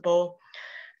possible.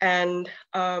 And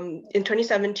in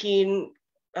 2017,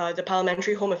 the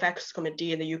Parliamentary Home Affairs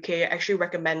Committee in the UK actually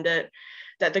recommended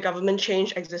that the government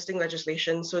change existing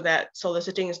legislation so that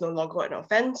soliciting is no longer an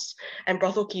offense, and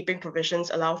brothel keeping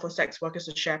provisions allow for sex workers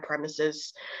to share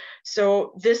premises.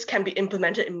 So this can be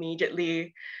implemented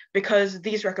immediately, because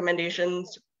these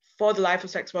recommendations for the life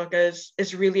of sex workers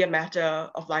is really a matter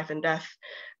of life and death.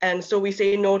 And so we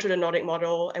say no to the Nordic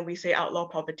model, and we say outlaw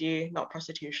poverty, not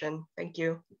prostitution. Thank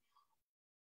you.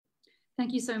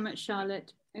 Thank you so much,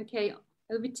 Charlotte. Okay,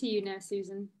 over to you now,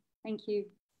 Susan. Thank you.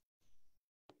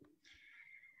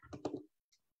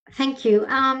 Thank you.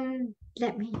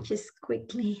 Let me just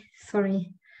quickly,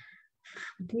 sorry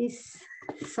for this.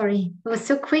 Sorry, it was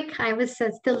so quick. I was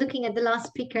still looking at the last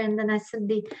speaker, and then I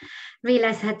suddenly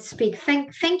realized I had to speak.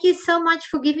 Thank you so much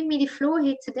for giving me the floor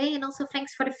here today, and also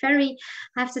thanks for the very,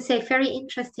 I have to say, very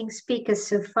interesting speakers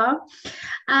so far.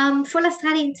 For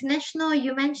L'Australia International,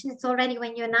 you mentioned it already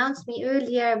when you announced me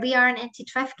earlier. We are an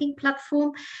anti-trafficking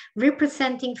platform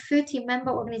representing 30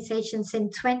 member organizations in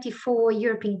 24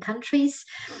 European countries.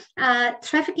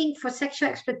 Trafficking for sexual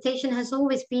exploitation has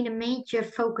always been a major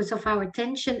focus of our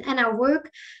attention and our work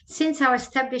since our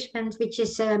establishment, which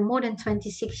is more than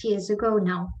 26 years ago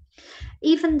now.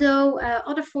 Even though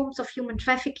other forms of human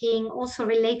trafficking, also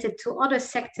related to other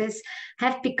sectors,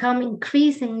 have become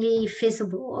increasingly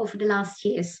visible over the last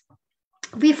years.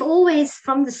 We've always,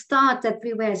 from the start that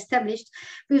we were established,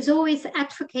 we've always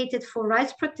advocated for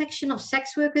rights protection of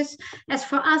sex workers, as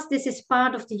for us, this is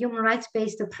part of the human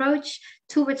rights-based approach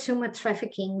towards human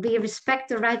trafficking. We respect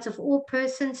the rights of all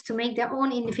persons to make their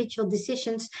own individual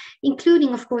decisions,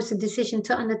 including, of course, the decision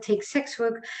to undertake sex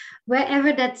work,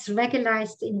 wherever that's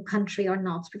regularized in the country or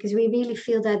not, because we really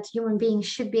feel that human beings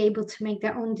should be able to make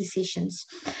their own decisions.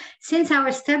 Since our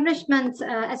establishment,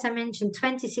 as I mentioned,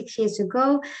 26 years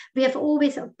ago, we have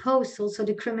always opposed also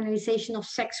the criminalization of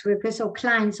sex workers or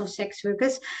clients of sex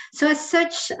workers. So as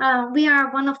such, we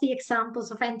are one of the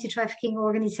examples of anti-trafficking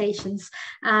organizations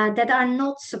that are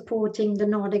not supporting the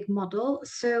Nordic model.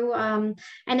 So,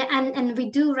 and we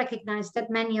do recognize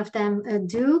that many of them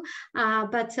do,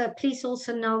 but please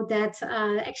also know that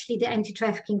actually the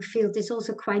anti-trafficking field is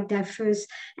also quite diverse,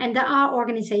 and there are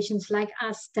organizations like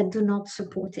us that do not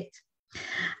support it.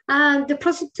 The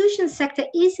prostitution sector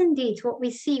is indeed what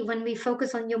we see when we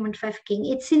focus on human trafficking.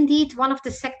 It's indeed one of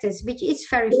the sectors which is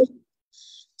very to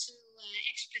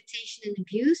exploitation and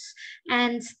abuse,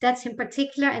 and that's in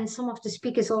particular, and some of the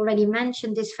speakers already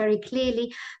mentioned this very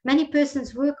clearly, many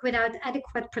persons work without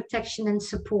adequate protection and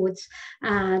support.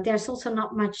 There's also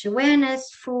not much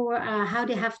awareness for how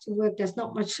they have to work. There's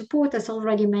not much support, as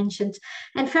already mentioned,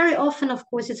 and very often, of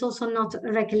course, it's also not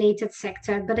a regulated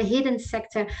sector, but a hidden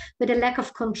sector with a lack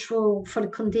of control for the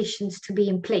conditions to be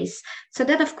in place. So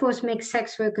that, of course, makes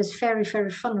sex workers very,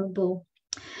 very vulnerable.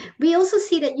 We also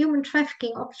see that human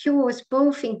trafficking occurs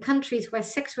both in countries where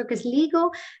sex work is legal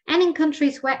and in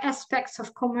countries where aspects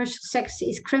of commercial sex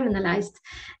is criminalized.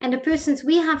 And the persons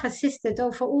we have assisted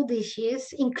over all these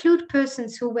years include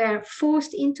persons who were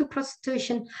forced into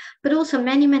prostitution, but also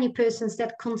many, many persons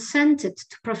that consented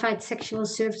to provide sexual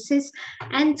services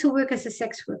and to work as a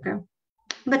sex worker.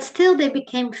 But still they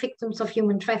became victims of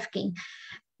human trafficking,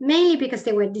 mainly because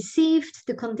they were deceived,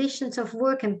 the conditions of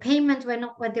work and payment were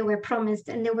not what they were promised,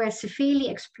 and they were severely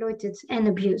exploited and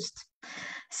abused.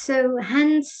 So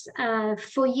hence,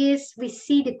 for years, we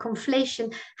see the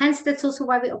conflation. Hence, that's also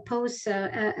why we oppose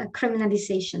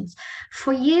criminalizations.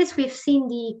 For years, we've seen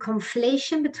the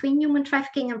conflation between human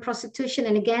trafficking and prostitution.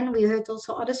 And again, we heard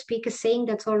also other speakers saying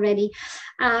that already,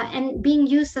 and being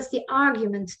used as the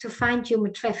argument to find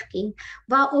human trafficking.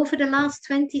 While over the last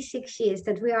 26 years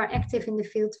that we are active in the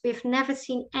field, we've never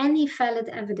seen any valid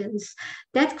evidence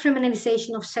that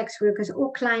criminalization of sex workers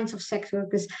or clients of sex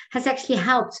workers has actually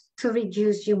helped to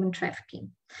reduce human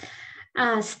trafficking.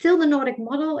 Still, the Nordic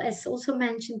model, as also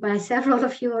mentioned by several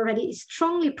of you already, is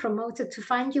strongly promoted to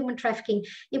find human trafficking,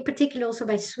 in particular also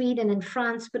by Sweden and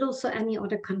France, but also any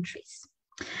other countries.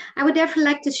 I would therefore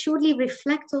like to shortly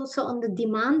reflect also on the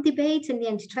demand debate in the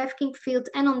anti-trafficking field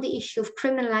and on the issue of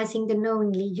criminalizing the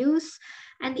knowingly use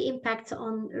and the impact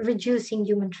on reducing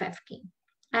human trafficking.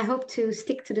 I hope to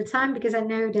stick to the time because I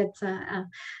know that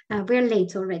we're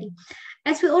late already.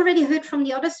 As we already heard from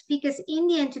the other speakers in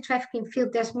the anti-trafficking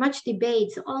field, there's much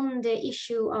debate on the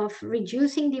issue of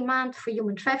reducing demand for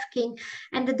human trafficking,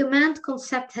 and the demand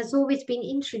concept has always been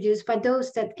introduced by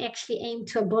those that actually aim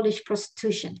to abolish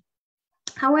prostitution.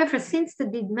 However, since the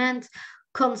demand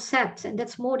concept, and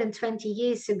that's more than 20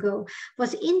 years ago,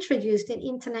 was introduced in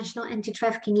international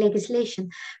anti-trafficking legislation,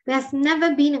 there has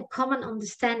never been a common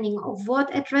understanding of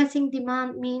what addressing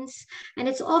demand means, and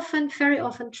it's very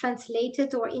often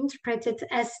translated or interpreted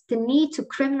as the need to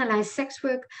criminalize sex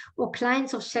work or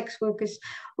clients of sex workers,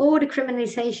 or the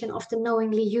criminalization of the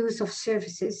knowingly use of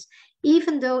services,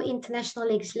 even though international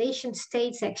legislation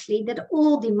states actually that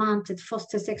all demand that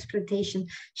fosters exploitation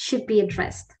should be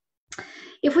addressed.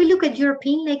 If we look at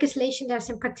European legislation,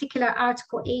 there's in particular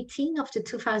Article 18 of the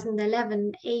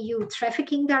 2011 EU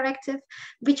Trafficking Directive,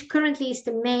 which currently is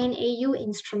the main EU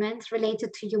instrument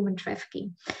related to human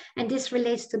trafficking. And this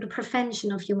relates to the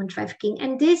prevention of human trafficking.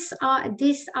 And this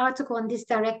article and this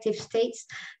directive states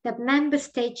that member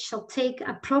states shall take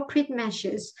appropriate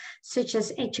measures, such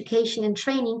as education and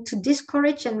training, to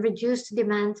discourage and reduce the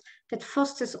demand that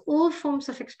fosters all forms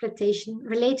of exploitation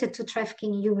related to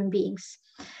trafficking in human beings.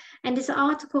 And this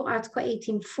article, Article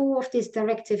 18.4 of this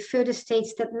directive, further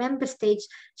states that member states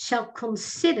shall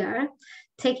consider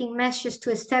taking measures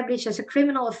to establish as a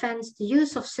criminal offense the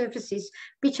use of services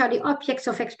which are the objects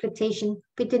of exploitation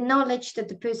with the knowledge that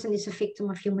the person is a victim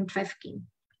of human trafficking.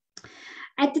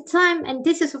 At the time, and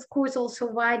this is of course also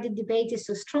why the debate is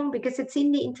so strong, because it's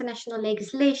in the international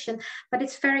legislation, but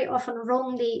it's very often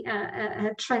wrongly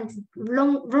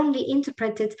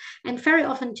interpreted and very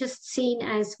often just seen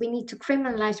as we need to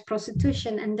criminalize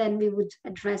prostitution and then we would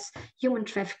address human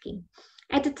trafficking.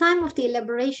 At the time of the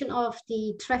elaboration of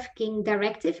the Trafficking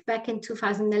Directive back in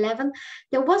 2011,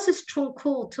 there was a strong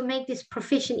call to make this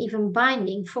provision even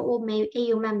binding for all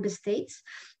EU member states.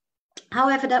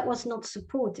 However, that was not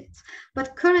supported.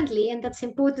 But currently, and that's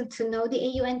important to know, the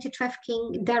EU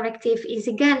Anti-Trafficking Directive is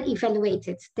again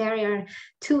evaluated. There are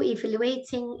two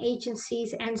evaluating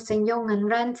agencies, Ernst & Young and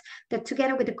RAND, that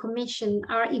together with the Commission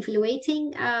are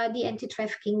evaluating the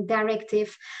Anti-Trafficking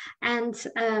Directive. And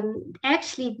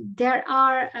actually, there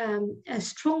are a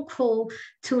strong call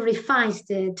to revise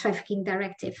the Trafficking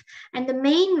Directive. And the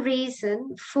main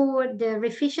reason for the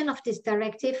revision of this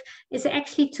directive is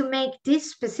actually to make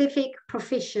this specific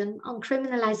provision on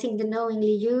criminalizing the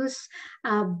knowingly use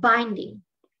binding.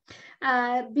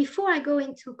 Before I go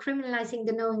into criminalizing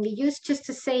the knowingly use, just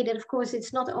to say that, of course,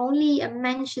 it's not only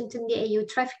mentioned in the EU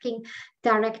Trafficking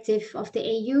Directive of the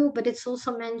EU, but it's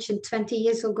also mentioned 20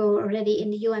 years ago already in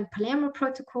the UN Palermo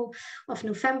Protocol of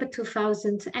November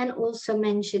 2000, and also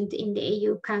mentioned in the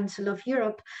EU Council of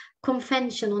Europe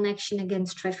Convention on Action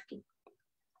Against Trafficking.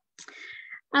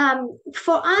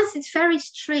 For us, it's very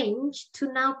strange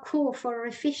to now call for a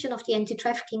revision of the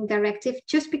Anti-Trafficking Directive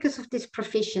just because of this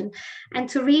provision, and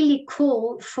to really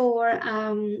call for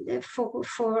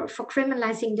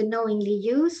criminalizing the knowingly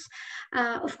use.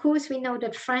 Of course, we know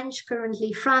that France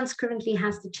currently has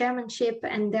the chairmanship,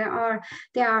 and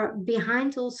they are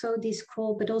behind also this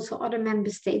call, but also other member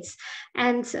states.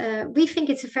 And we think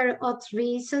it's a very odd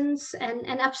reasons, and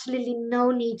absolutely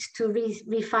no need to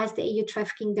revise the EU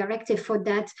Trafficking Directive for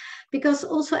that. Because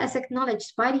also, as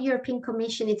acknowledged by the European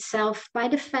Commission itself, by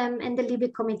the FEM and the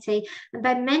Libe Committee, and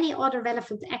by many other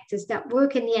relevant actors that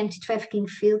work in the anti-trafficking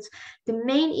fields, the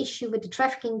main issue with the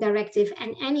Trafficking Directive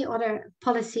and any other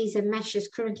policies and measures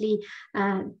currently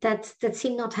that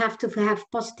seem not have to have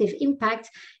positive impact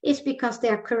is because they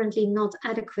are currently not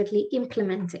adequately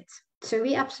implemented. So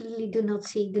we absolutely do not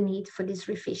see the need for this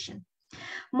revision.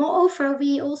 Moreover,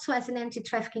 we also, as an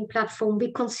anti-trafficking platform,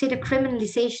 we consider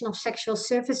criminalization of sexual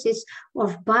services or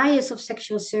of buyers of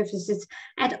sexual services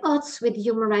at odds with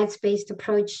human rights-based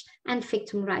approach and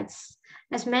victim rights.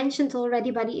 As mentioned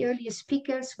already by the earlier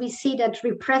speakers, we see that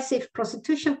repressive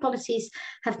prostitution policies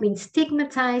have been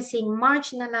stigmatizing,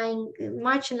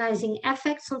 marginalizing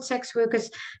effects on sex workers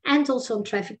and also on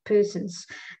trafficked persons.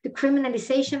 The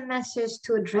criminalization measures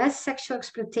to address sexual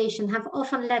exploitation have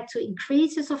often led to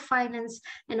increases of violence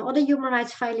and other human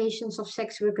rights violations of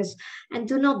sex workers and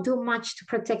do not do much to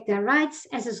protect their rights,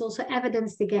 as is also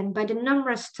evidenced again by the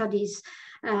numerous studies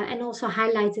and also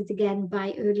highlighted again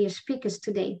by earlier speakers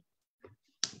today.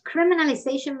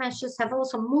 Criminalization measures have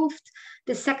also moved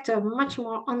the sector much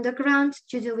more underground,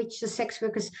 due to which the sex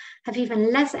workers have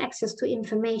even less access to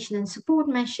information and support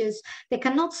measures. They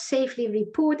cannot safely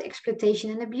report exploitation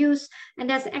and abuse, and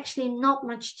there's actually not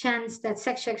much chance that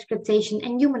sexual exploitation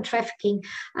and human trafficking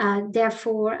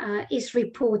therefore is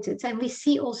reported. And we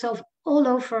see also all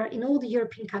over in all the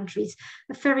European countries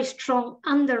a very strong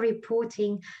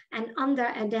underreporting and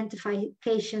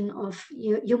under-identification of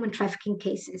human trafficking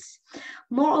cases.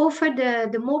 Moreover,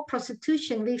 the more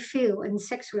prostitution we feel and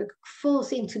sex work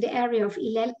falls into the area of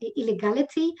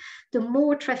illegality, the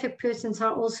more trafficked persons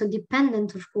are also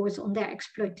dependent, of course, on their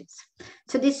exploiters.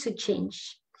 So this should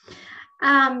change.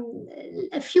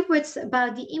 A few words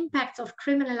about the impact of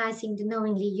criminalizing the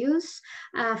knowingly use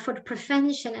for the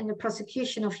prevention and the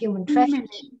prosecution of human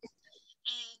trafficking.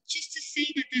 Just to say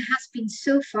that there has been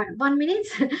so far, 1 minute,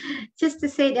 just to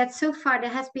say that so far there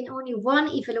has been only one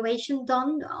evaluation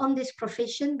done on this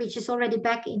provision, which is already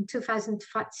back in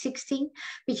 2016,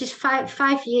 which is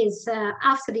five years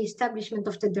after the establishment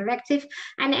of the directive.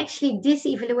 And actually this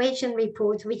evaluation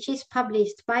report, which is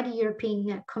published by the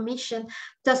European Commission,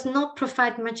 does not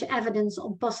provide much evidence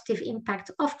on positive impact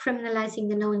of criminalizing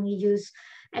the knowingly use,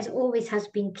 as always has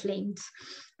been claimed.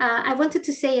 I wanted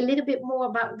to say a little bit more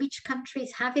about which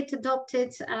countries have it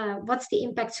adopted, what's the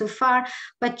impact so far,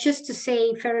 but just to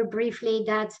say very briefly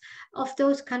that of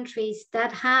those countries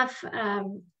that have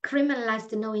criminalized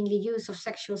the knowingly use of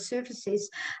sexual services,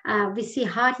 we see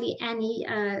hardly any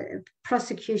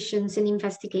prosecutions and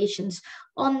investigations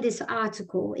on this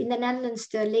article. In the Netherlands,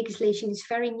 the legislation is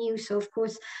very new, so of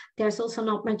course there's also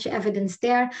not much evidence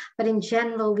there, but in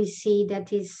general we see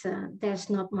that there's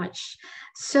not much.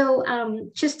 So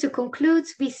just to conclude,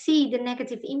 we see the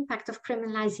negative impact of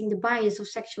criminalizing the bias of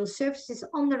sexual services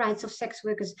on the rights of sex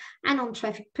workers and on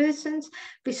trafficked persons.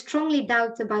 We strongly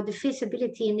doubt about the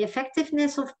feasibility and the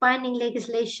effectiveness of binding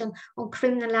legislation on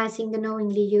criminalizing the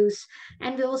knowingly use.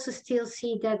 And we also still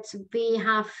see that we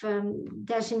have,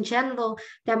 there's in general,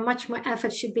 there much more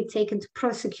effort should be taken to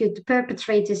prosecute the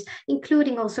perpetrators,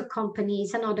 including also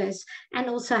companies and others, and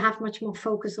also have much more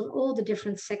focus on all the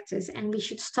different sectors. And we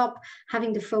should stop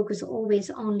having the focus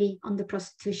always only on the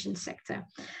prostitution sector.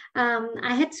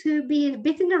 I had to be a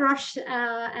bit in a rush,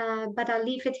 but I'll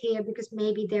leave it here because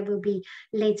maybe there will be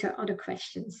later other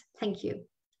questions. Thank you.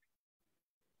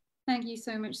 Thank you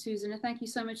so much, Susan. And thank you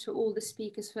so much to all the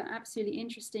speakers for absolutely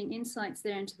interesting insights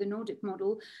there into the Nordic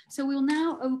model. So we'll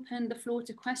now open the floor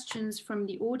to questions from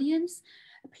the audience.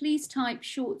 Please type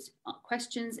short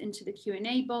questions into the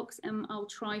Q&A box and I'll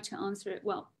try to answer it.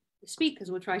 Well, the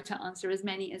speakers will try to answer as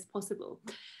many as possible.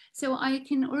 So I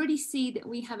can already see that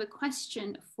we have a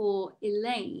question for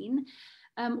Elaine.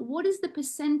 What is the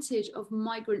percentage of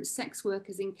migrant sex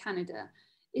workers in Canada?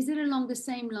 Is it along the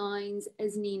same lines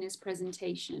as Nina's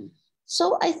presentation?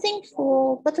 So I think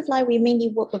for Butterfly, we mainly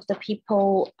work with the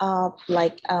people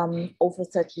over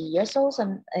 30 years old,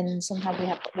 and sometimes we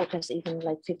have workers even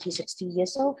like 50, 60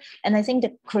 years old. And I think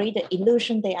that create the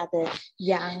illusion they are the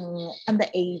young,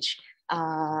 underage,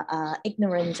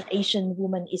 ignorant Asian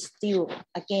woman is still,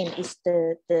 again, is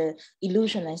the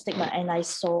illusion and stigma. And I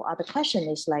saw the question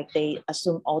is like they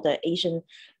assume all the Asian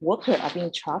workers are being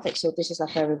trafficked. So this is a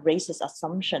very racist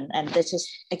assumption. And this is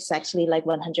exactly like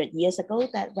 100 years ago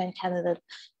that when Canada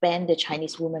banned the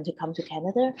Chinese women to come to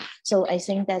Canada. So I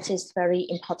think that is very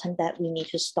important that we need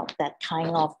to stop that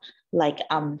kind of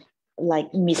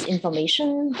like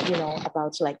misinformation, you know,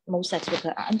 about like most sex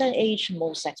workers are underage,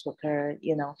 most sex workers,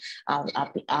 you know,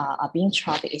 are being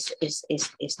trafficked is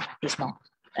not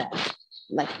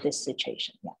like this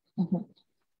situation. Yeah. Mm-hmm.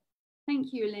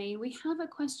 Thank you, Elaine. We have a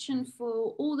question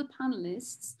for all the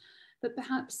panelists, but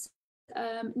perhaps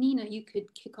Nina, you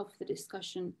could kick off the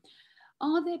discussion.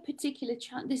 Are there particular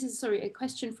a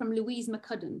question from Louise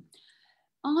McCudden.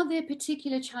 Are there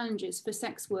particular challenges for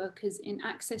sex workers in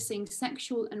accessing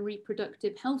sexual and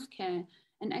reproductive health care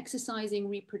and exercising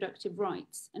reproductive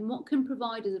rights? And what can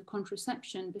providers of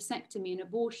contraception, vasectomy and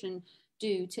abortion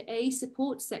do to A,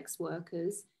 support sex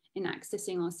workers in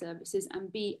accessing our services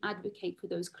and B, advocate for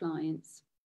those clients?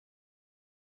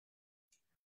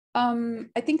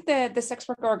 I think the sex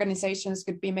worker organizations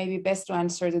could be maybe best to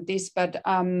answer to this, but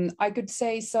I could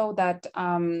say so that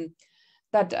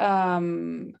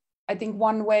I think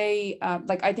one way,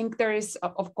 like I think there is,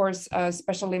 of course,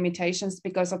 special limitations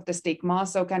because of the stigma.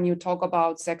 So can you talk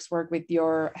about sex work with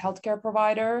your healthcare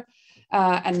provider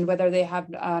and whether they have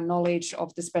knowledge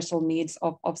of the special needs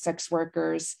of sex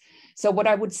workers? So what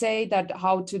I would say that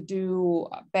how to do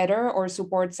better or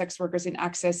support sex workers in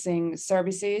accessing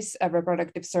services,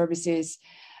 reproductive services,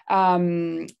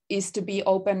 is to be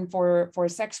open for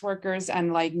sex workers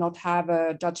and like not have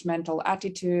a judgmental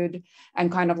attitude and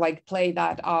kind of like play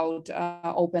that out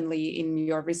openly in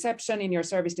your reception, in your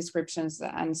service descriptions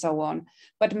and so on.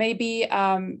 But maybe,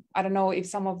 I don't know if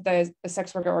some of the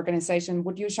sex worker organization,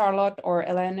 would you, Charlotte or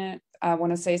Elena,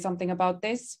 want to say something about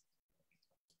this?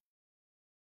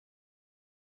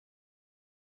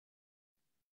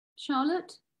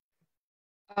 Charlotte?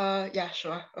 Yeah,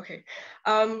 sure. Okay.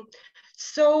 I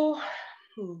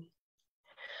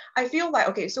feel like,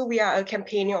 okay, so we are a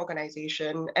campaigning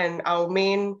organization and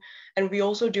we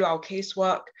also do our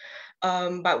casework,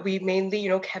 but we mainly,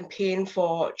 campaign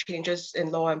for changes in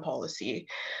law and policy.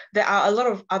 There are a lot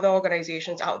of other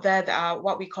organizations out there that are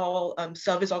what we call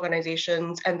service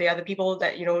organizations, and they are the people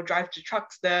that, drive the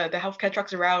trucks, the healthcare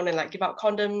trucks around and like give out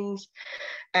condoms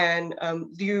and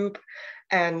lube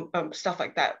and stuff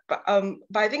like that. But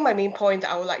I think my main point that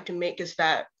I would like to make is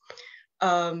that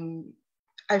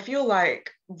I feel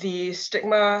like the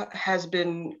stigma has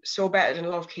been so bad in a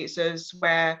lot of cases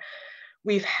where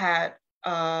we've had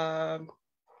a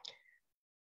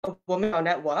woman on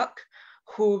network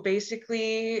who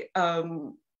basically,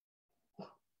 how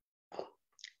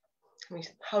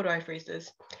do I phrase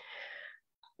this?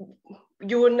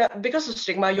 Because of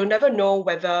stigma, you'll never know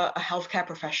whether a healthcare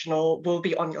professional will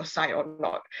be on your side or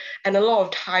not. And a lot of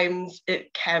times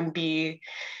it can be,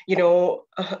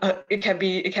 it can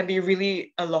be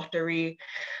really a lottery.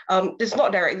 It's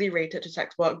not directly related to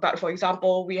sex work, but for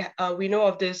example, we know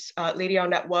of this lady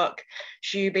on network.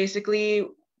 She basically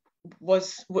would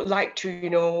like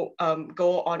to,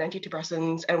 go on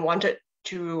antidepressants and wanted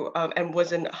to, and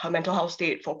was in her mental health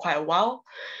state for quite a while.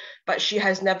 But she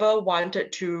has never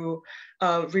wanted to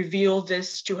reveal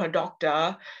this to her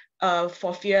doctor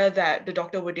for fear that the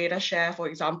doctor would data share, for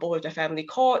example, with the family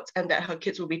courts, and that her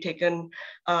kids will be taken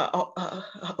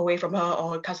away from her,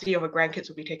 or her custody of her grandkids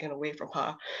will be taken away from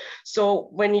her. So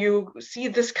when you see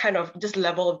this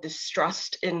level of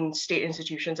distrust in state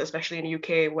institutions, especially in the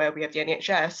UK where we have the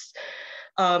NHS,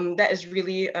 that is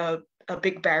really a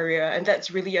big barrier, and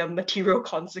that's really a material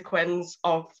consequence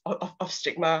of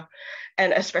stigma.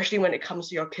 And especially when it comes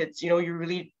to your kids, you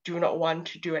really do not want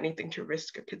to do anything to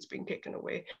risk your kids being taken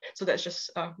away. So that's just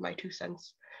my 2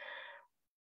 cents.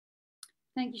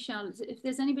 Thank you, Charlotte. If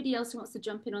there's anybody else who wants to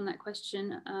jump in on that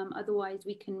question, otherwise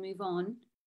we can move on.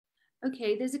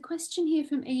 Okay, there's a question here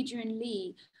from Adrian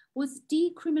Lee. Was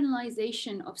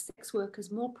decriminalisation of sex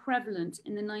workers more prevalent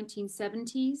in the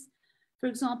 1970s? For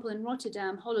example, in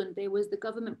Rotterdam, Holland, there was the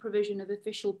government provision of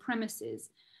official premises.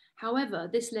 However,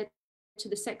 this led to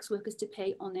the sex workers to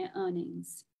pay on their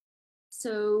earnings.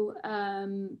 So,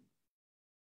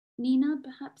 Nina,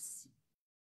 perhaps?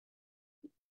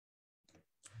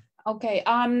 Okay,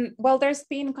 well, there's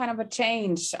been kind of a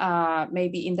change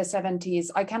maybe in the 70s.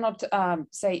 I cannot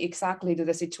say exactly to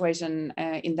the situation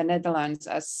in the Netherlands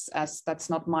as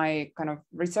that's not my kind of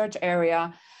research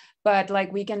area. But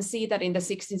like we can see that in the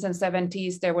 60s and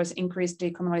 70s, there was increased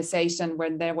decriminalization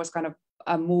when there was kind of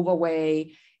a move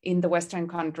away in the Western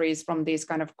countries from these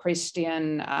kind of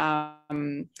Christian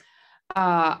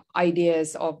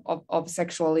ideas of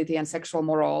sexuality and sexual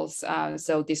morals.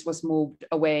 So this was moved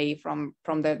away from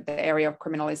the area of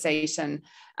criminalization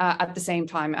at the same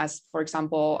time as, for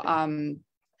example,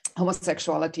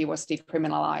 homosexuality was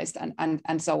decriminalized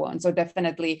and so on. So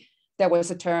definitely there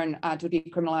was a turn to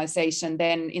decriminalization.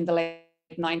 Then in the late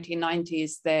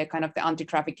 1990s, the kind of the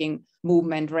anti-trafficking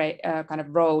movement kind of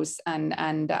rose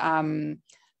and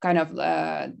kind of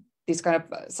this kind of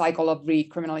cycle of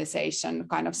recriminalization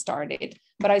kind of started.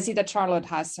 But I see that Charlotte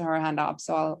has her hand up,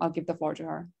 so I'll give the floor to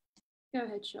her. Go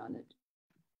ahead, Charlotte.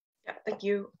 Yeah, thank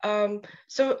you.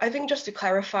 So I think just to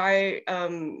clarify,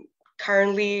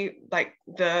 currently, like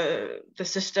the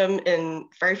system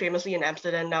very famously in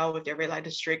Amsterdam now with their red light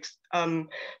districts,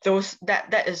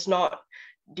 that is not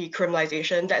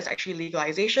decriminalization, that is actually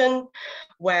legalization,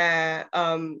 where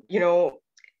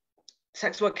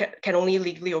sex work can only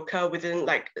legally occur within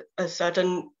like a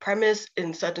certain premise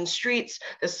in certain streets.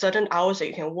 There's certain hours that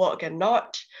you can work and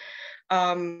not.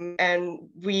 And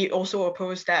we also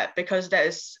oppose that because that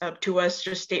is to us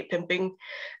just state pimping,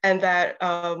 and that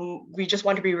we just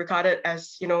want to be regarded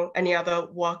as, you know, any other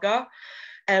worker.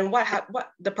 And what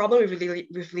the problem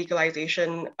with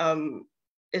legalization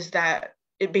is that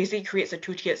it basically creates a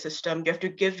two-tiered system. You have to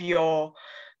give your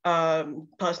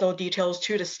personal details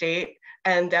to the state,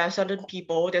 and there are certain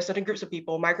groups of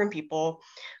people, migrant people,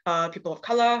 people of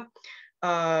color,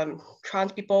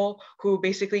 trans people, who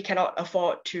basically cannot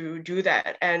afford to do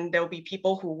that. And there will be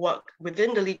people who work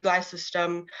within the legalized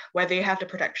system where they have the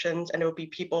protections, and there will be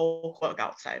people who work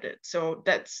outside it. So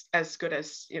that's as good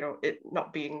as, you know, it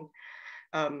not being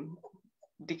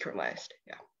decriminalized.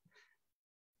 Yeah.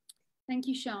 Thank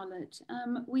you, Charlotte.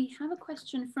 We have a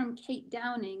question from Kate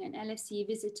Downing, an LSE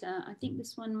visitor. I think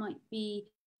this one might be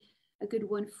a good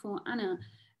one for Anna.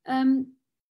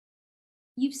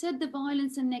 You've said the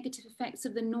violence and negative effects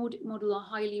of the Nordic model are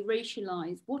highly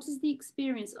racialized. What is the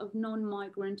experience of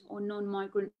non-migrant or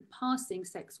non-migrant passing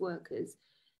sex workers?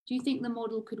 Do you think the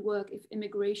model could work if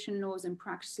immigration laws and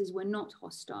practices were not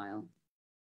hostile?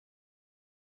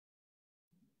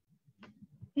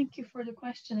 Thank you for the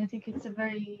question. I think it's a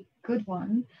very good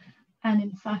one. And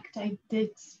in fact, I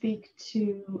did speak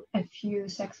to a few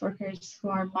sex workers who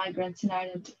are migrants in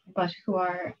Ireland, but who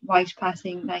are white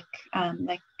passing, like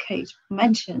Kate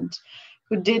mentioned,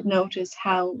 who did notice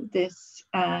how this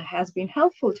has been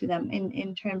helpful to them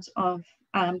in terms of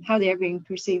how they are being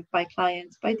perceived by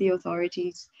clients, by the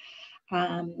authorities.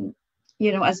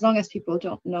 You know, as long as people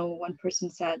don't know, one person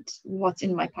said, "What's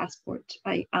in my passport?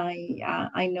 I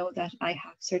know that I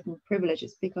have certain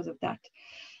privileges because of that."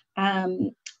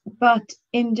 But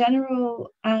in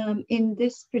general, in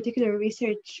this particular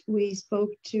research we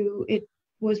spoke to, it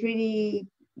was really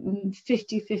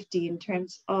 50-50 in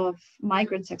terms of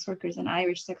migrant sex workers and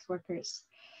Irish sex workers.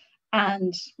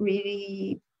 And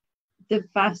really the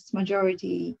vast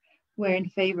majority were in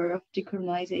favor of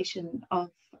decriminalization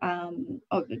of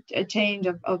a change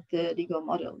of the legal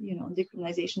model, you know,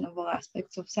 decriminalization of all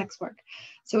aspects of sex work.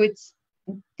 So it's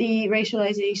the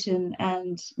racialization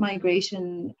and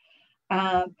migration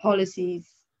policies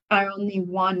are only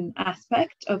one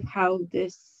aspect of how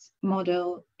this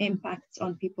model impacts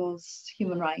on people's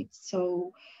human rights.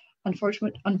 So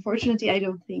unfortunately, I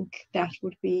don't think that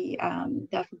would be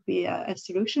a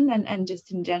solution. And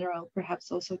just in general,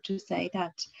 perhaps also to say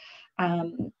that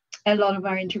a lot of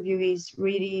our interviewees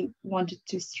really wanted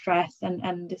to stress,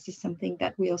 and this is something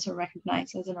that we also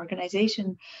recognize as an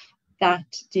organization, that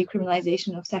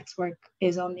decriminalization of sex work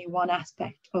is only one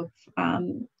aspect of,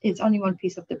 it's only one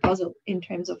piece of the puzzle in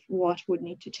terms of what would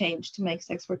need to change to make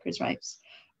sex workers' rights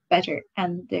better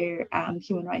and their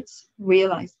human rights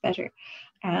realized better.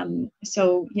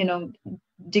 So, you know,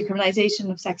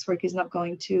 decriminalization of sex work is not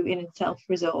going to in itself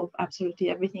resolve absolutely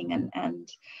everything.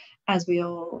 And as we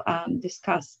all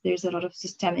discussed, there's a lot of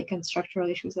systemic and structural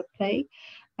issues at play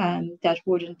that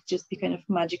wouldn't just be kind of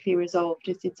magically resolved.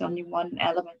 It's only one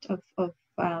element of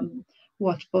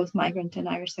what both migrant and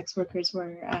Irish sex workers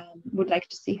would like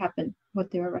to see happen,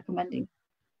 what they were recommending.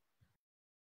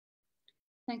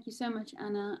 Thank you so much,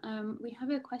 Anna. We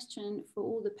have a question for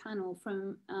all the panel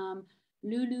from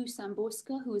Lulu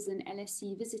Samborska, who is an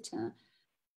LSE visitor.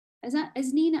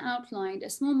 As Nina outlined, a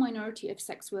small minority of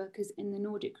sex workers in the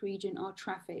Nordic region are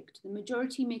trafficked. The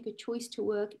majority make a choice to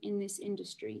work in this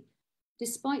industry.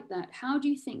 Despite that, how do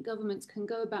you think governments can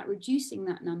go about reducing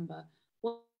that number?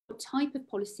 What type of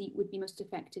policy would be most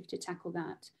effective to tackle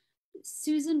that?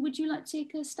 Susan, would you like to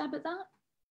take a stab at that?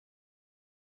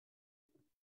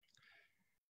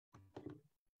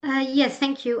 Yes,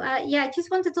 thank you. Yeah, I just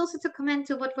wanted also to comment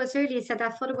to what was earlier said. I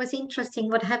thought it was interesting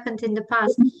what happened in the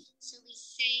past. So we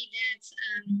say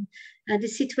that the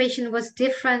situation was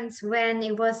different when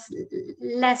it was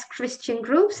less Christian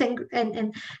groups,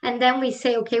 and then we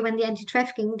say, okay, when the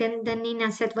anti-trafficking, then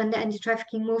Nina said when the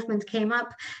anti-trafficking movement came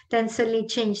up, then suddenly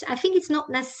changed. I think it's not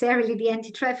necessarily the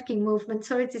anti-trafficking movement,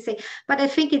 sorry to say, but I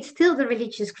think it's still the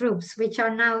religious groups which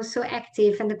are now so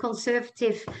active, and the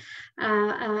conservative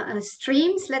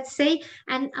streams, let's say,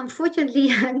 and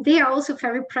unfortunately they are also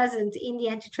very present in the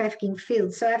anti-trafficking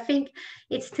field. So I think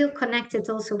it's still connected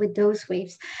also with those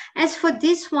waves. As for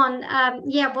this one,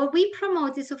 yeah, what we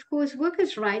promote is of course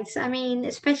workers' rights. I mean,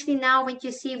 especially now what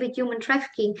you see with human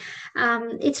trafficking,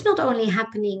 it's not only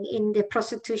happening in the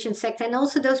prostitution sector, and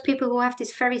also those people who have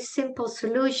these very simple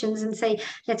solutions and say,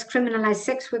 let's criminalize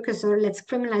sex workers or let's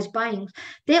criminalize buying.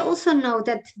 They also know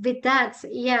that with that,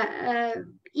 yeah,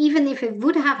 even if it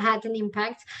would have had an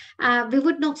impact, we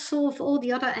would not solve all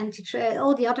the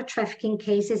other trafficking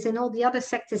cases in all the other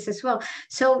sectors as well.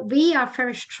 So we are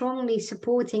very strongly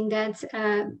supporting that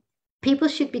people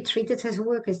should be treated as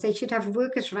workers. They should have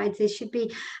workers' rights. They should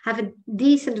have a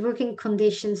decent working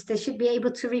conditions. They should be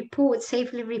able to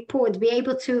safely report, be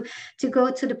able to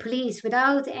go to the police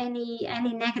without any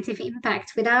negative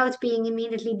impact, without being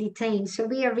immediately detained. So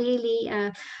we are really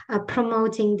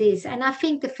promoting this. And I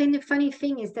think the funny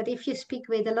thing is that if you speak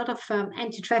with a lot of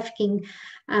anti-trafficking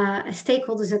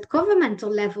stakeholders at governmental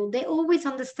level, they always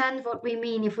understand what we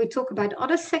mean if we talk about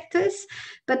other sectors.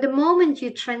 But the moment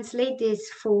you translate this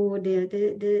for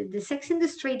the sex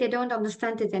industry, they don't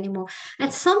understand it anymore.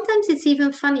 And sometimes it's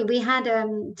even funny. We had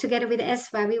together with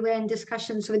ESWA, we were in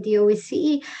discussions with the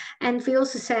OSCE, and we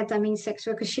also said, I mean, sex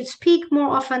workers should speak more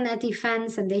often at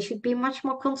events, and they should be much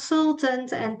more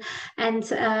consultant, and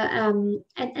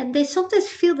they sometimes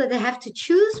feel that they have to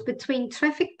choose between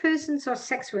trafficked persons or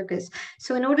sex workers.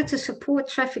 So in order to support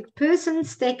trafficked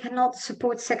persons, they cannot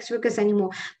support sex workers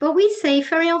anymore. But we say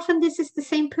very often this is the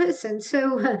same person.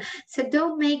 So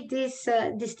don't make this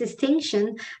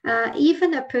distinction.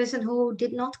 Even a person who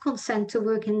did not consent to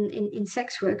work in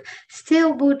sex work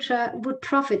still would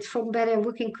profit from better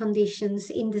working conditions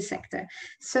in the sector.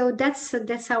 So that's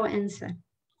our answer.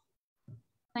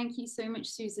 Thank you so much,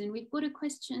 Susan. We've got a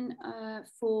question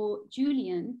for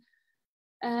Julian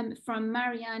from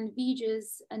Marianne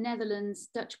Viges, a Netherlands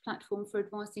Dutch platform for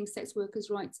advancing sex workers'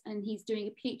 rights, and he's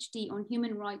doing a PhD on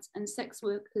human rights and sex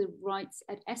worker rights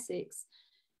at Essex.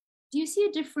 Do you see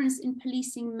a difference in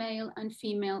policing male and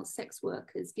female sex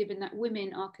workers, given that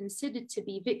women are considered to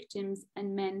be victims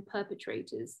and men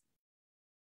perpetrators?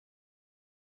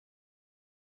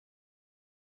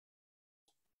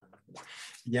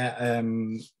 Yeah,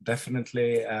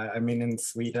 definitely. I mean, in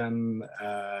Sweden,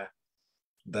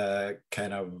 the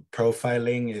kind of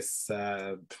profiling is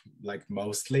like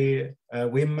mostly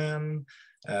women,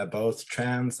 both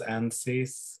trans and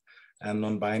cis, and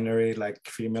non-binary, like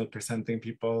female presenting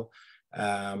people.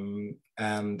 And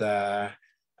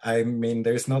I mean,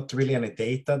 there's not really any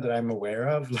data that I'm aware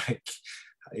of, like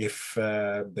if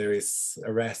there is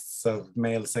arrests of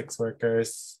male sex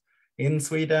workers in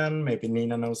Sweden. Maybe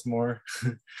Nina knows more,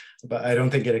 but I don't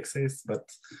think it exists.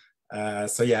 But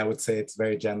so yeah, I would say it's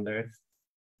very gendered.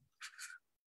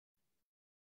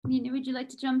 Nina, would you like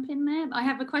to jump in there? I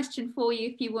have a question for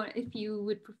you if you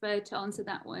would prefer to answer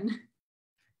that one.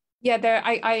 Yeah,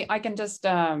 I can just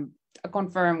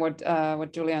confirm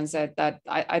what Julian said, that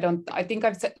I think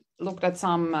I've looked at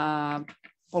some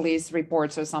police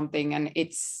reports or something, and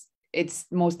it's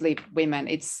mostly women.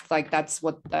 It's like that's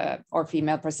what or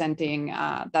female presenting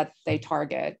that they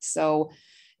target. So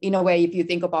in a way, if you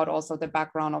think about also the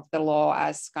background of the law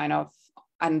as kind of,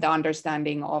 and the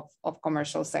understanding of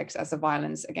commercial sex as a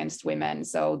violence against women,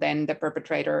 so then the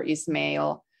perpetrator is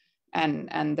male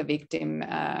and the victim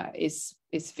is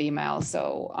female.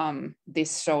 So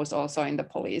this shows also in the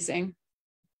policing.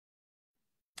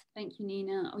 Thank you,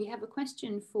 Nina. We have a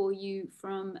question for you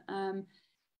from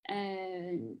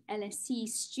an LSE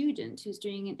student who's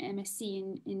doing an MSc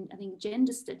in I think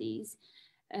gender studies,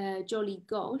 Jolly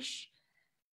Gosh.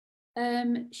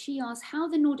 She asks how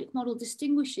the Nordic model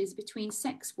distinguishes between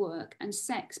sex work and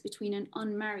sex between an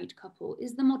unmarried couple.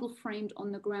 Is the model framed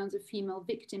on the grounds of female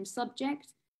victim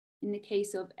subject in the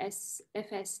case of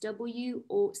FSW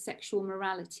or sexual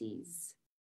moralities?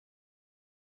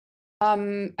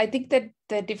 I think that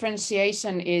the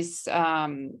differentiation is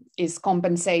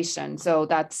compensation. So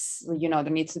that's, you know,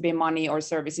 there needs to be money or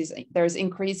services. There's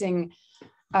increasing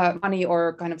money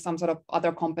or kind of some sort of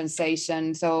other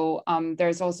compensation. So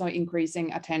there's also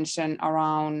increasing attention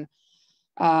around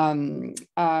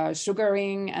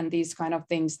sugaring and these kind of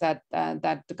things that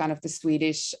kind of the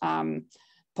Swedish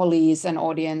police and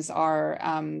audience are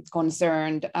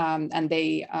concerned, and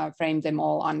they frame them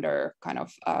all under kind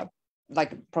of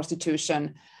like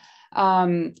prostitution.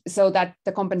 So that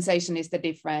the compensation is the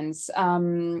difference.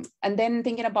 And then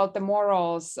thinking about the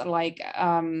morals, like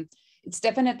it's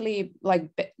definitely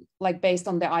like based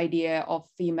on the idea of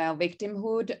female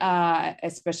victimhood,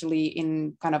 especially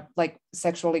in kind of like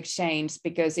sexual exchange,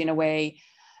 because in a way,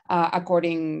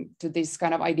 according to this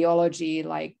kind of ideology,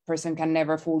 like person can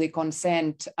never fully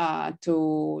consent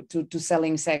to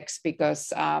selling sex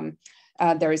because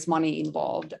there is money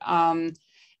involved.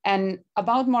 And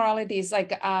about morality is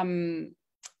like,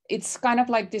 it's kind of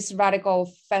like this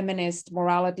radical feminist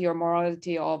morality or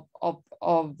morality of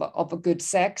a good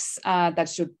sex that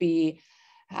should be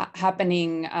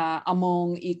happening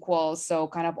among equals. So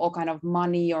kind of all kind of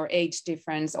money or age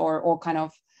difference or all kind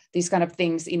of these kind of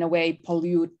things in a way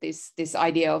pollute this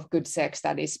idea of good sex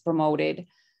that is promoted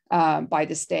by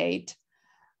the state.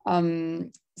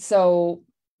 So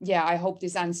yeah, I hope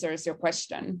this answers your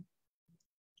question.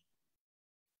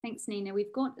 Thanks, Nina.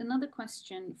 We've got another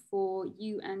question for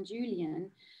you and Julian.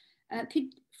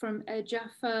 From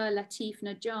Jafar Latif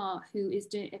Najjar, who is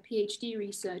a PhD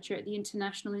researcher at the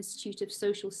International Institute of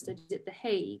Social Studies at The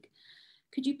Hague.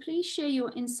 Could you please share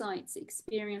your insights,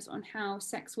 experience on how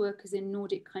sex workers in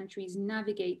Nordic countries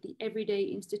navigate the everyday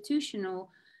institutional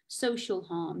social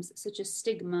harms, such as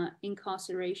stigma,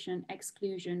 incarceration,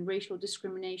 exclusion, racial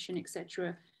discrimination,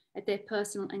 etc., at their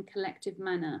personal and collective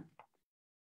manner?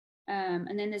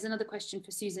 And then there's another question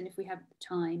for Susan if we have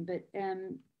time, but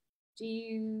do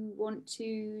you want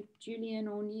to, Julian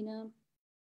or Nina?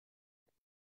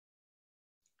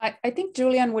 I think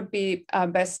Julian would be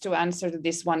best to answer to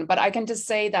this one, but I can just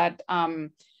say that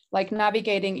like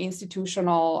navigating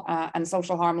institutional and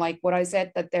social harm, like what I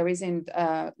said, that there isn't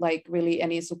like really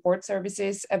any support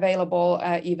services available,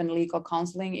 even legal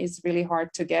counseling is really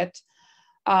hard to get.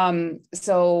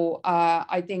 So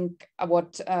I think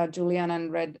what Julian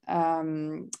and Red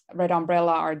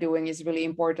Umbrella are doing is really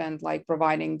important, like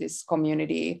providing this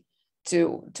community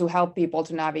to help people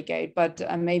to navigate. But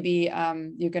maybe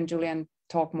you can, Julian,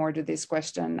 talk more to this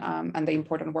question and the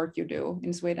important work you do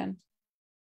in Sweden.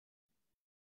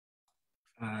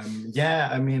 Yeah,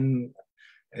 I mean,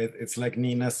 it's like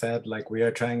Nina said, like we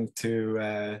are trying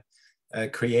to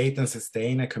create and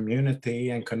sustain a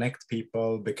community and connect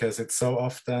people, because it's so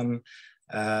often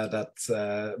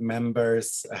that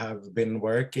members have been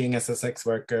working as a sex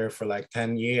worker for like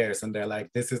 10 years and they're like,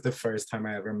 this is the first time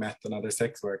I ever met another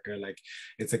sex worker. Like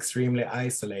it's extremely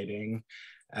isolating.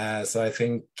 So I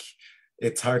think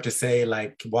it's hard to say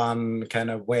like one kind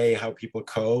of way how people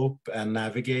cope and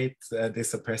navigate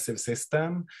this oppressive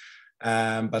system.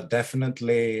 But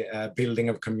definitely building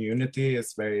of community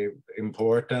is very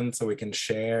important, so we can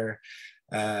share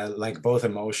like both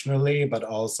emotionally, but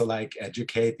also like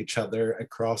educate each other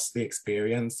across the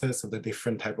experiences of the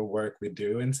different type of work we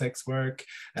do in sex work,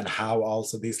 and how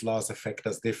also these laws affect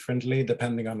us differently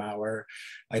depending on our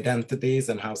identities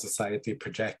and how society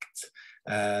projects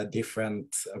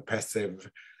different oppressive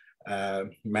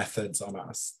methods on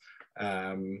us.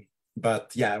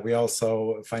 But yeah, we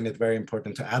also find it very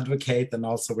important to advocate, and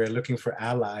also we're looking for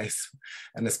allies,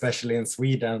 and especially in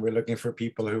Sweden, we're looking for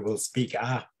people who will speak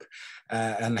up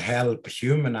and help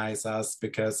humanize us,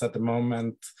 because at the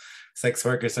moment, sex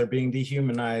workers are being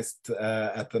dehumanized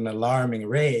at an alarming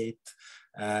rate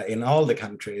in all the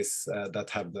countries that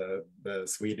have the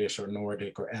Swedish or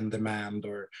Nordic or end demand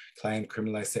or client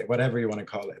criminalization, whatever you want to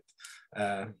call it.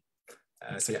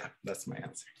 So yeah, that's my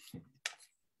answer.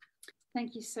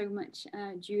 Thank you so much,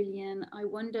 Julian. I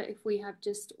wonder if we have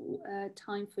just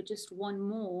time for just one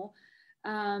more.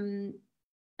 And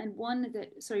one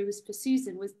that, sorry, was for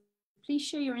Susan, was please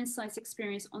share your insights,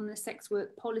 experience on the sex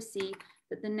work policy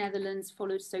that the Netherlands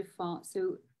followed so far.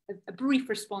 So a brief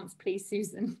response, please,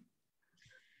 Susan.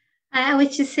 I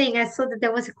was just saying, I saw that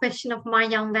there was a question of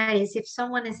Marjan Wijs. If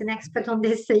someone is an expert on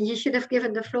this, you should have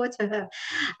given the floor to her.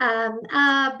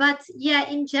 But yeah,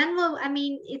 in general, I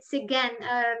mean, it's again,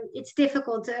 it's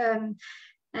difficult.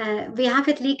 We have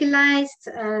it legalized.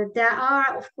 There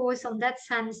are, of course, on that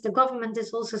sense, the government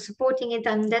is also supporting it.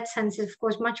 And in that sense, of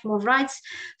course, much more rights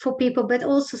for people. But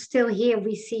also still here,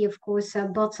 we see, of course,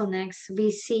 bottlenecks.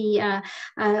 We see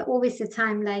always the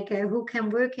time, like who can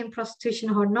work in prostitution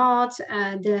or not.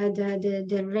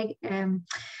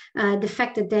 The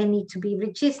fact that they need to be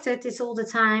registered is all the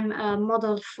time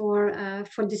modeled for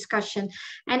discussion.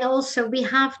 And also we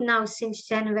have now since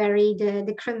January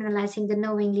the criminalizing the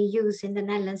knowingly use in the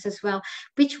Netherlands as well,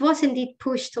 which was indeed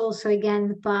pushed also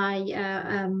again by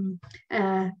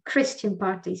Christian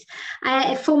parties.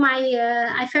 I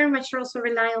very much also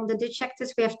rely on the Dutch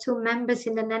actors. We have 2 members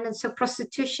in the Netherlands, so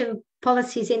prostitution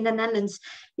policies in the Netherlands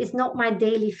is not my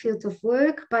daily field of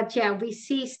work, but yeah, we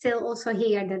see still also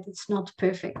here that it's not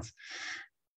perfect.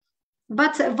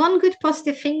 But one good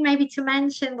positive thing maybe to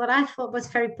mention, what I thought was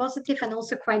very positive and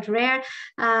also quite rare.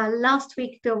 Last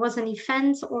week, there was an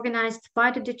event organized by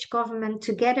the Dutch government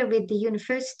together with the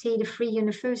university, the Free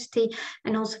University,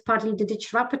 and also partly the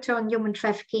Dutch Rapporteur on Human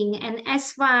Trafficking. And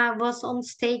ESWA was on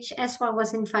stage, ESWA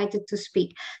was invited to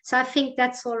speak. So I think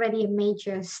that's already a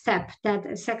major step, that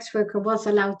a sex worker was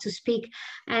allowed to speak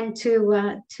and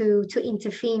to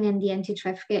intervene in the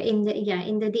anti-trafficking,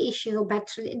 in the issue back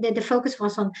to the focus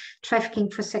was on trafficking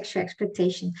for sexual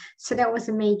exploitation. So that was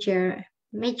a major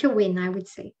win, I would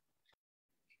say.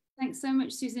 Thanks so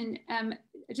much, Susan.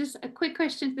 Just a quick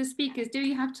question to the speakers. Do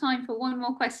you have time for one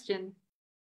more question?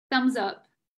 Thumbs up.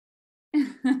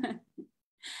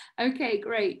 Okay,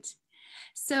 great.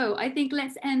 So I think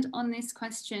let's end on this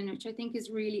question, which I think is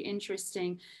really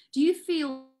interesting. Do you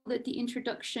feel that the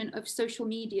introduction of social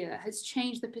media has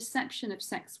changed the perception of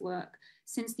sex work,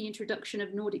 since the introduction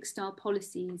of Nordic style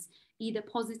policies, either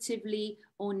positively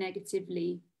or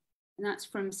negatively? And that's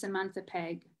from Samantha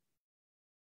Pegg.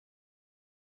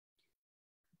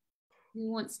 Who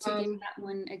wants to give that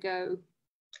one a go?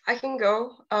 I can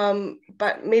go,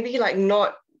 but maybe like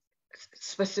not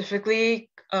specifically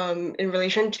in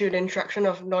relation to the introduction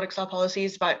of Nordic style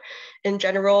policies, but in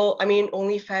general, I mean,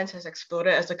 OnlyFans has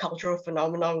exploded as a cultural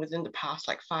phenomenon within the past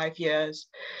like 5 years.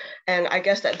 And I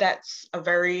guess that's a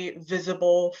very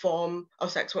visible form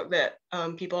of sex work that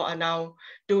people are now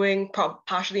doing,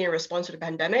 partially in response to the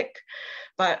pandemic.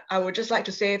 But I would just like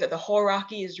to say that the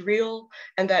hierarchy is real,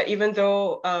 and that even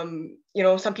though you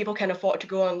know, some people can afford to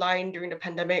go online during the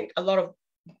pandemic, a lot of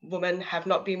women have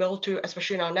not been able to,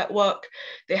 especially in our network.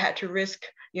 They had to risk,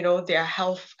 you know, their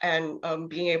health and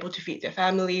being able to feed their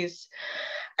families.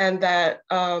 And that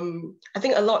I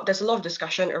think there's a lot of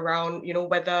discussion around, you know,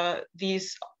 whether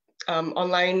these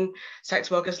online sex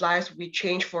workers' lives will be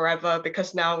changed forever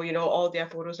because now, you know, all their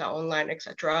photos are online,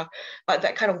 etc. But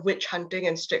that kind of witch hunting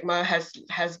and stigma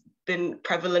has been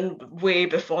prevalent way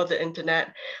before the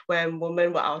internet, when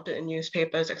women were outed in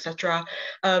newspapers, etc.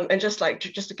 And just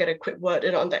to get a quick word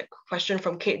in on that question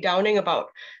from Kate Downing about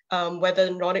whether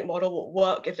the Nordic model would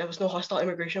work if there was no hostile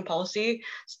immigration policy,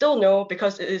 still no,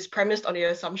 because it is premised on the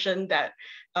assumption that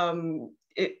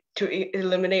to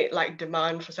eliminate like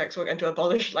demand for sex work and to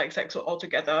abolish like sex work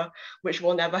altogether, which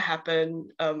will never happen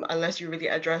unless you really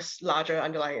address larger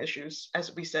underlying issues,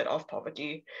 as we said, of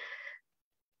poverty.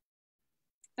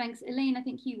 Thanks. Elaine, I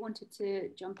think you wanted to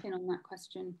jump in on that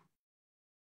question.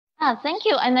 Thank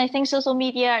you. And I think social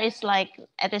media is like,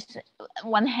 at this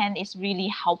one hand, is really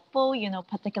helpful, you know,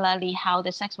 particularly how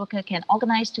the sex worker can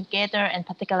organize together, and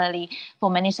particularly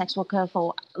for many sex workers,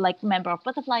 for like member of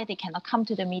Butterfly, they cannot come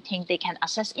to the meeting, they can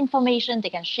access information, they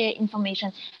can share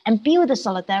information and build the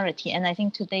solidarity. And I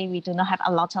think today we do not have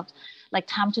a lot of like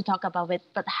time to talk about it,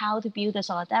 but how to build the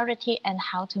solidarity and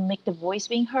how to make the voice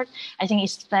being heard, I think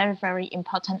is very, very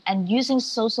important. And using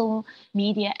social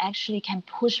media actually can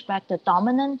push back the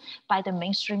dominant by the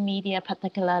mainstream media,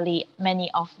 particularly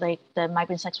many of the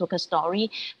migrant sex worker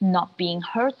story not being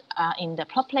heard in the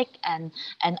public, and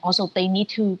also they need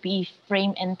to be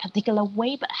framed in a particular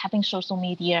way, but having social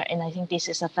media, and I think this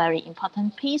is a very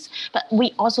important piece. But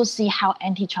we also see how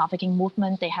anti-trafficking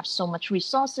movement, they have so much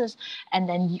resources, and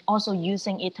then also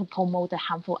using it to promote the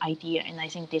harmful idea, and I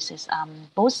think this is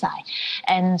both sides.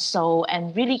 And so,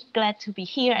 and really glad to be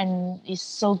here, and it's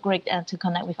so great to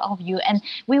connect with all of you. And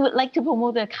we would like to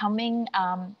promote the coming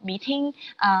meeting.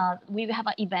 We will have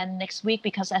an event next week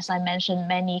because, as I mentioned,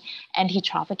 many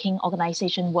anti-trafficking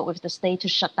organizations work with the state to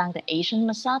shut down the Asian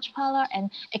massage parlor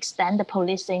and extend the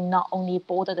policing, not only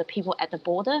border the people at the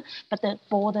border, but the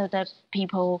border the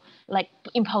people, like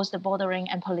impose the bordering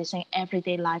and policing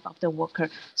everyday life of the worker.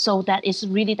 So that is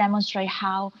really demonstrate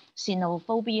how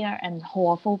xenophobia and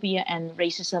homophobia and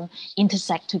racism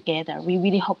intersect together. We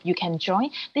really hope you can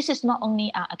join. This is not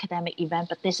only an academic event,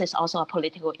 but this is also a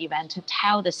political event to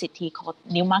tell the city called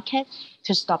Newmarket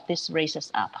to stop this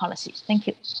racist policies. Thank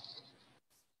you.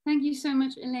 Thank you so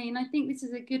much, Elaine. I think this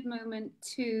is a good moment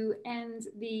to end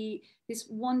this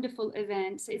wonderful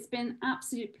event. It's been an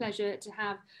absolute pleasure to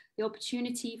have the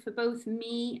opportunity for both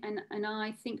me and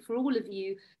I think for all of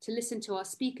you to listen to our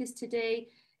speakers today.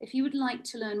 If you would like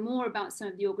to learn more about some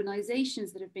of the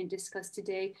organizations that have been discussed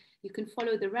today, you can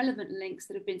follow the relevant links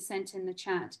that have been sent in the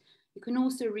chat. You can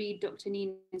also read Dr.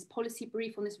 Nina's policy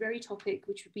brief on this very topic,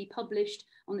 which will be published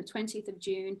on the 20th of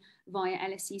June via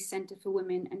LSE Centre for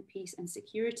Women and Peace and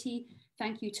Security.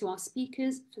 Thank you to our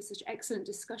speakers for such excellent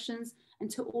discussions, and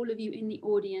to all of you in the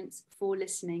audience for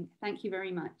listening. Thank you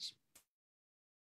very much.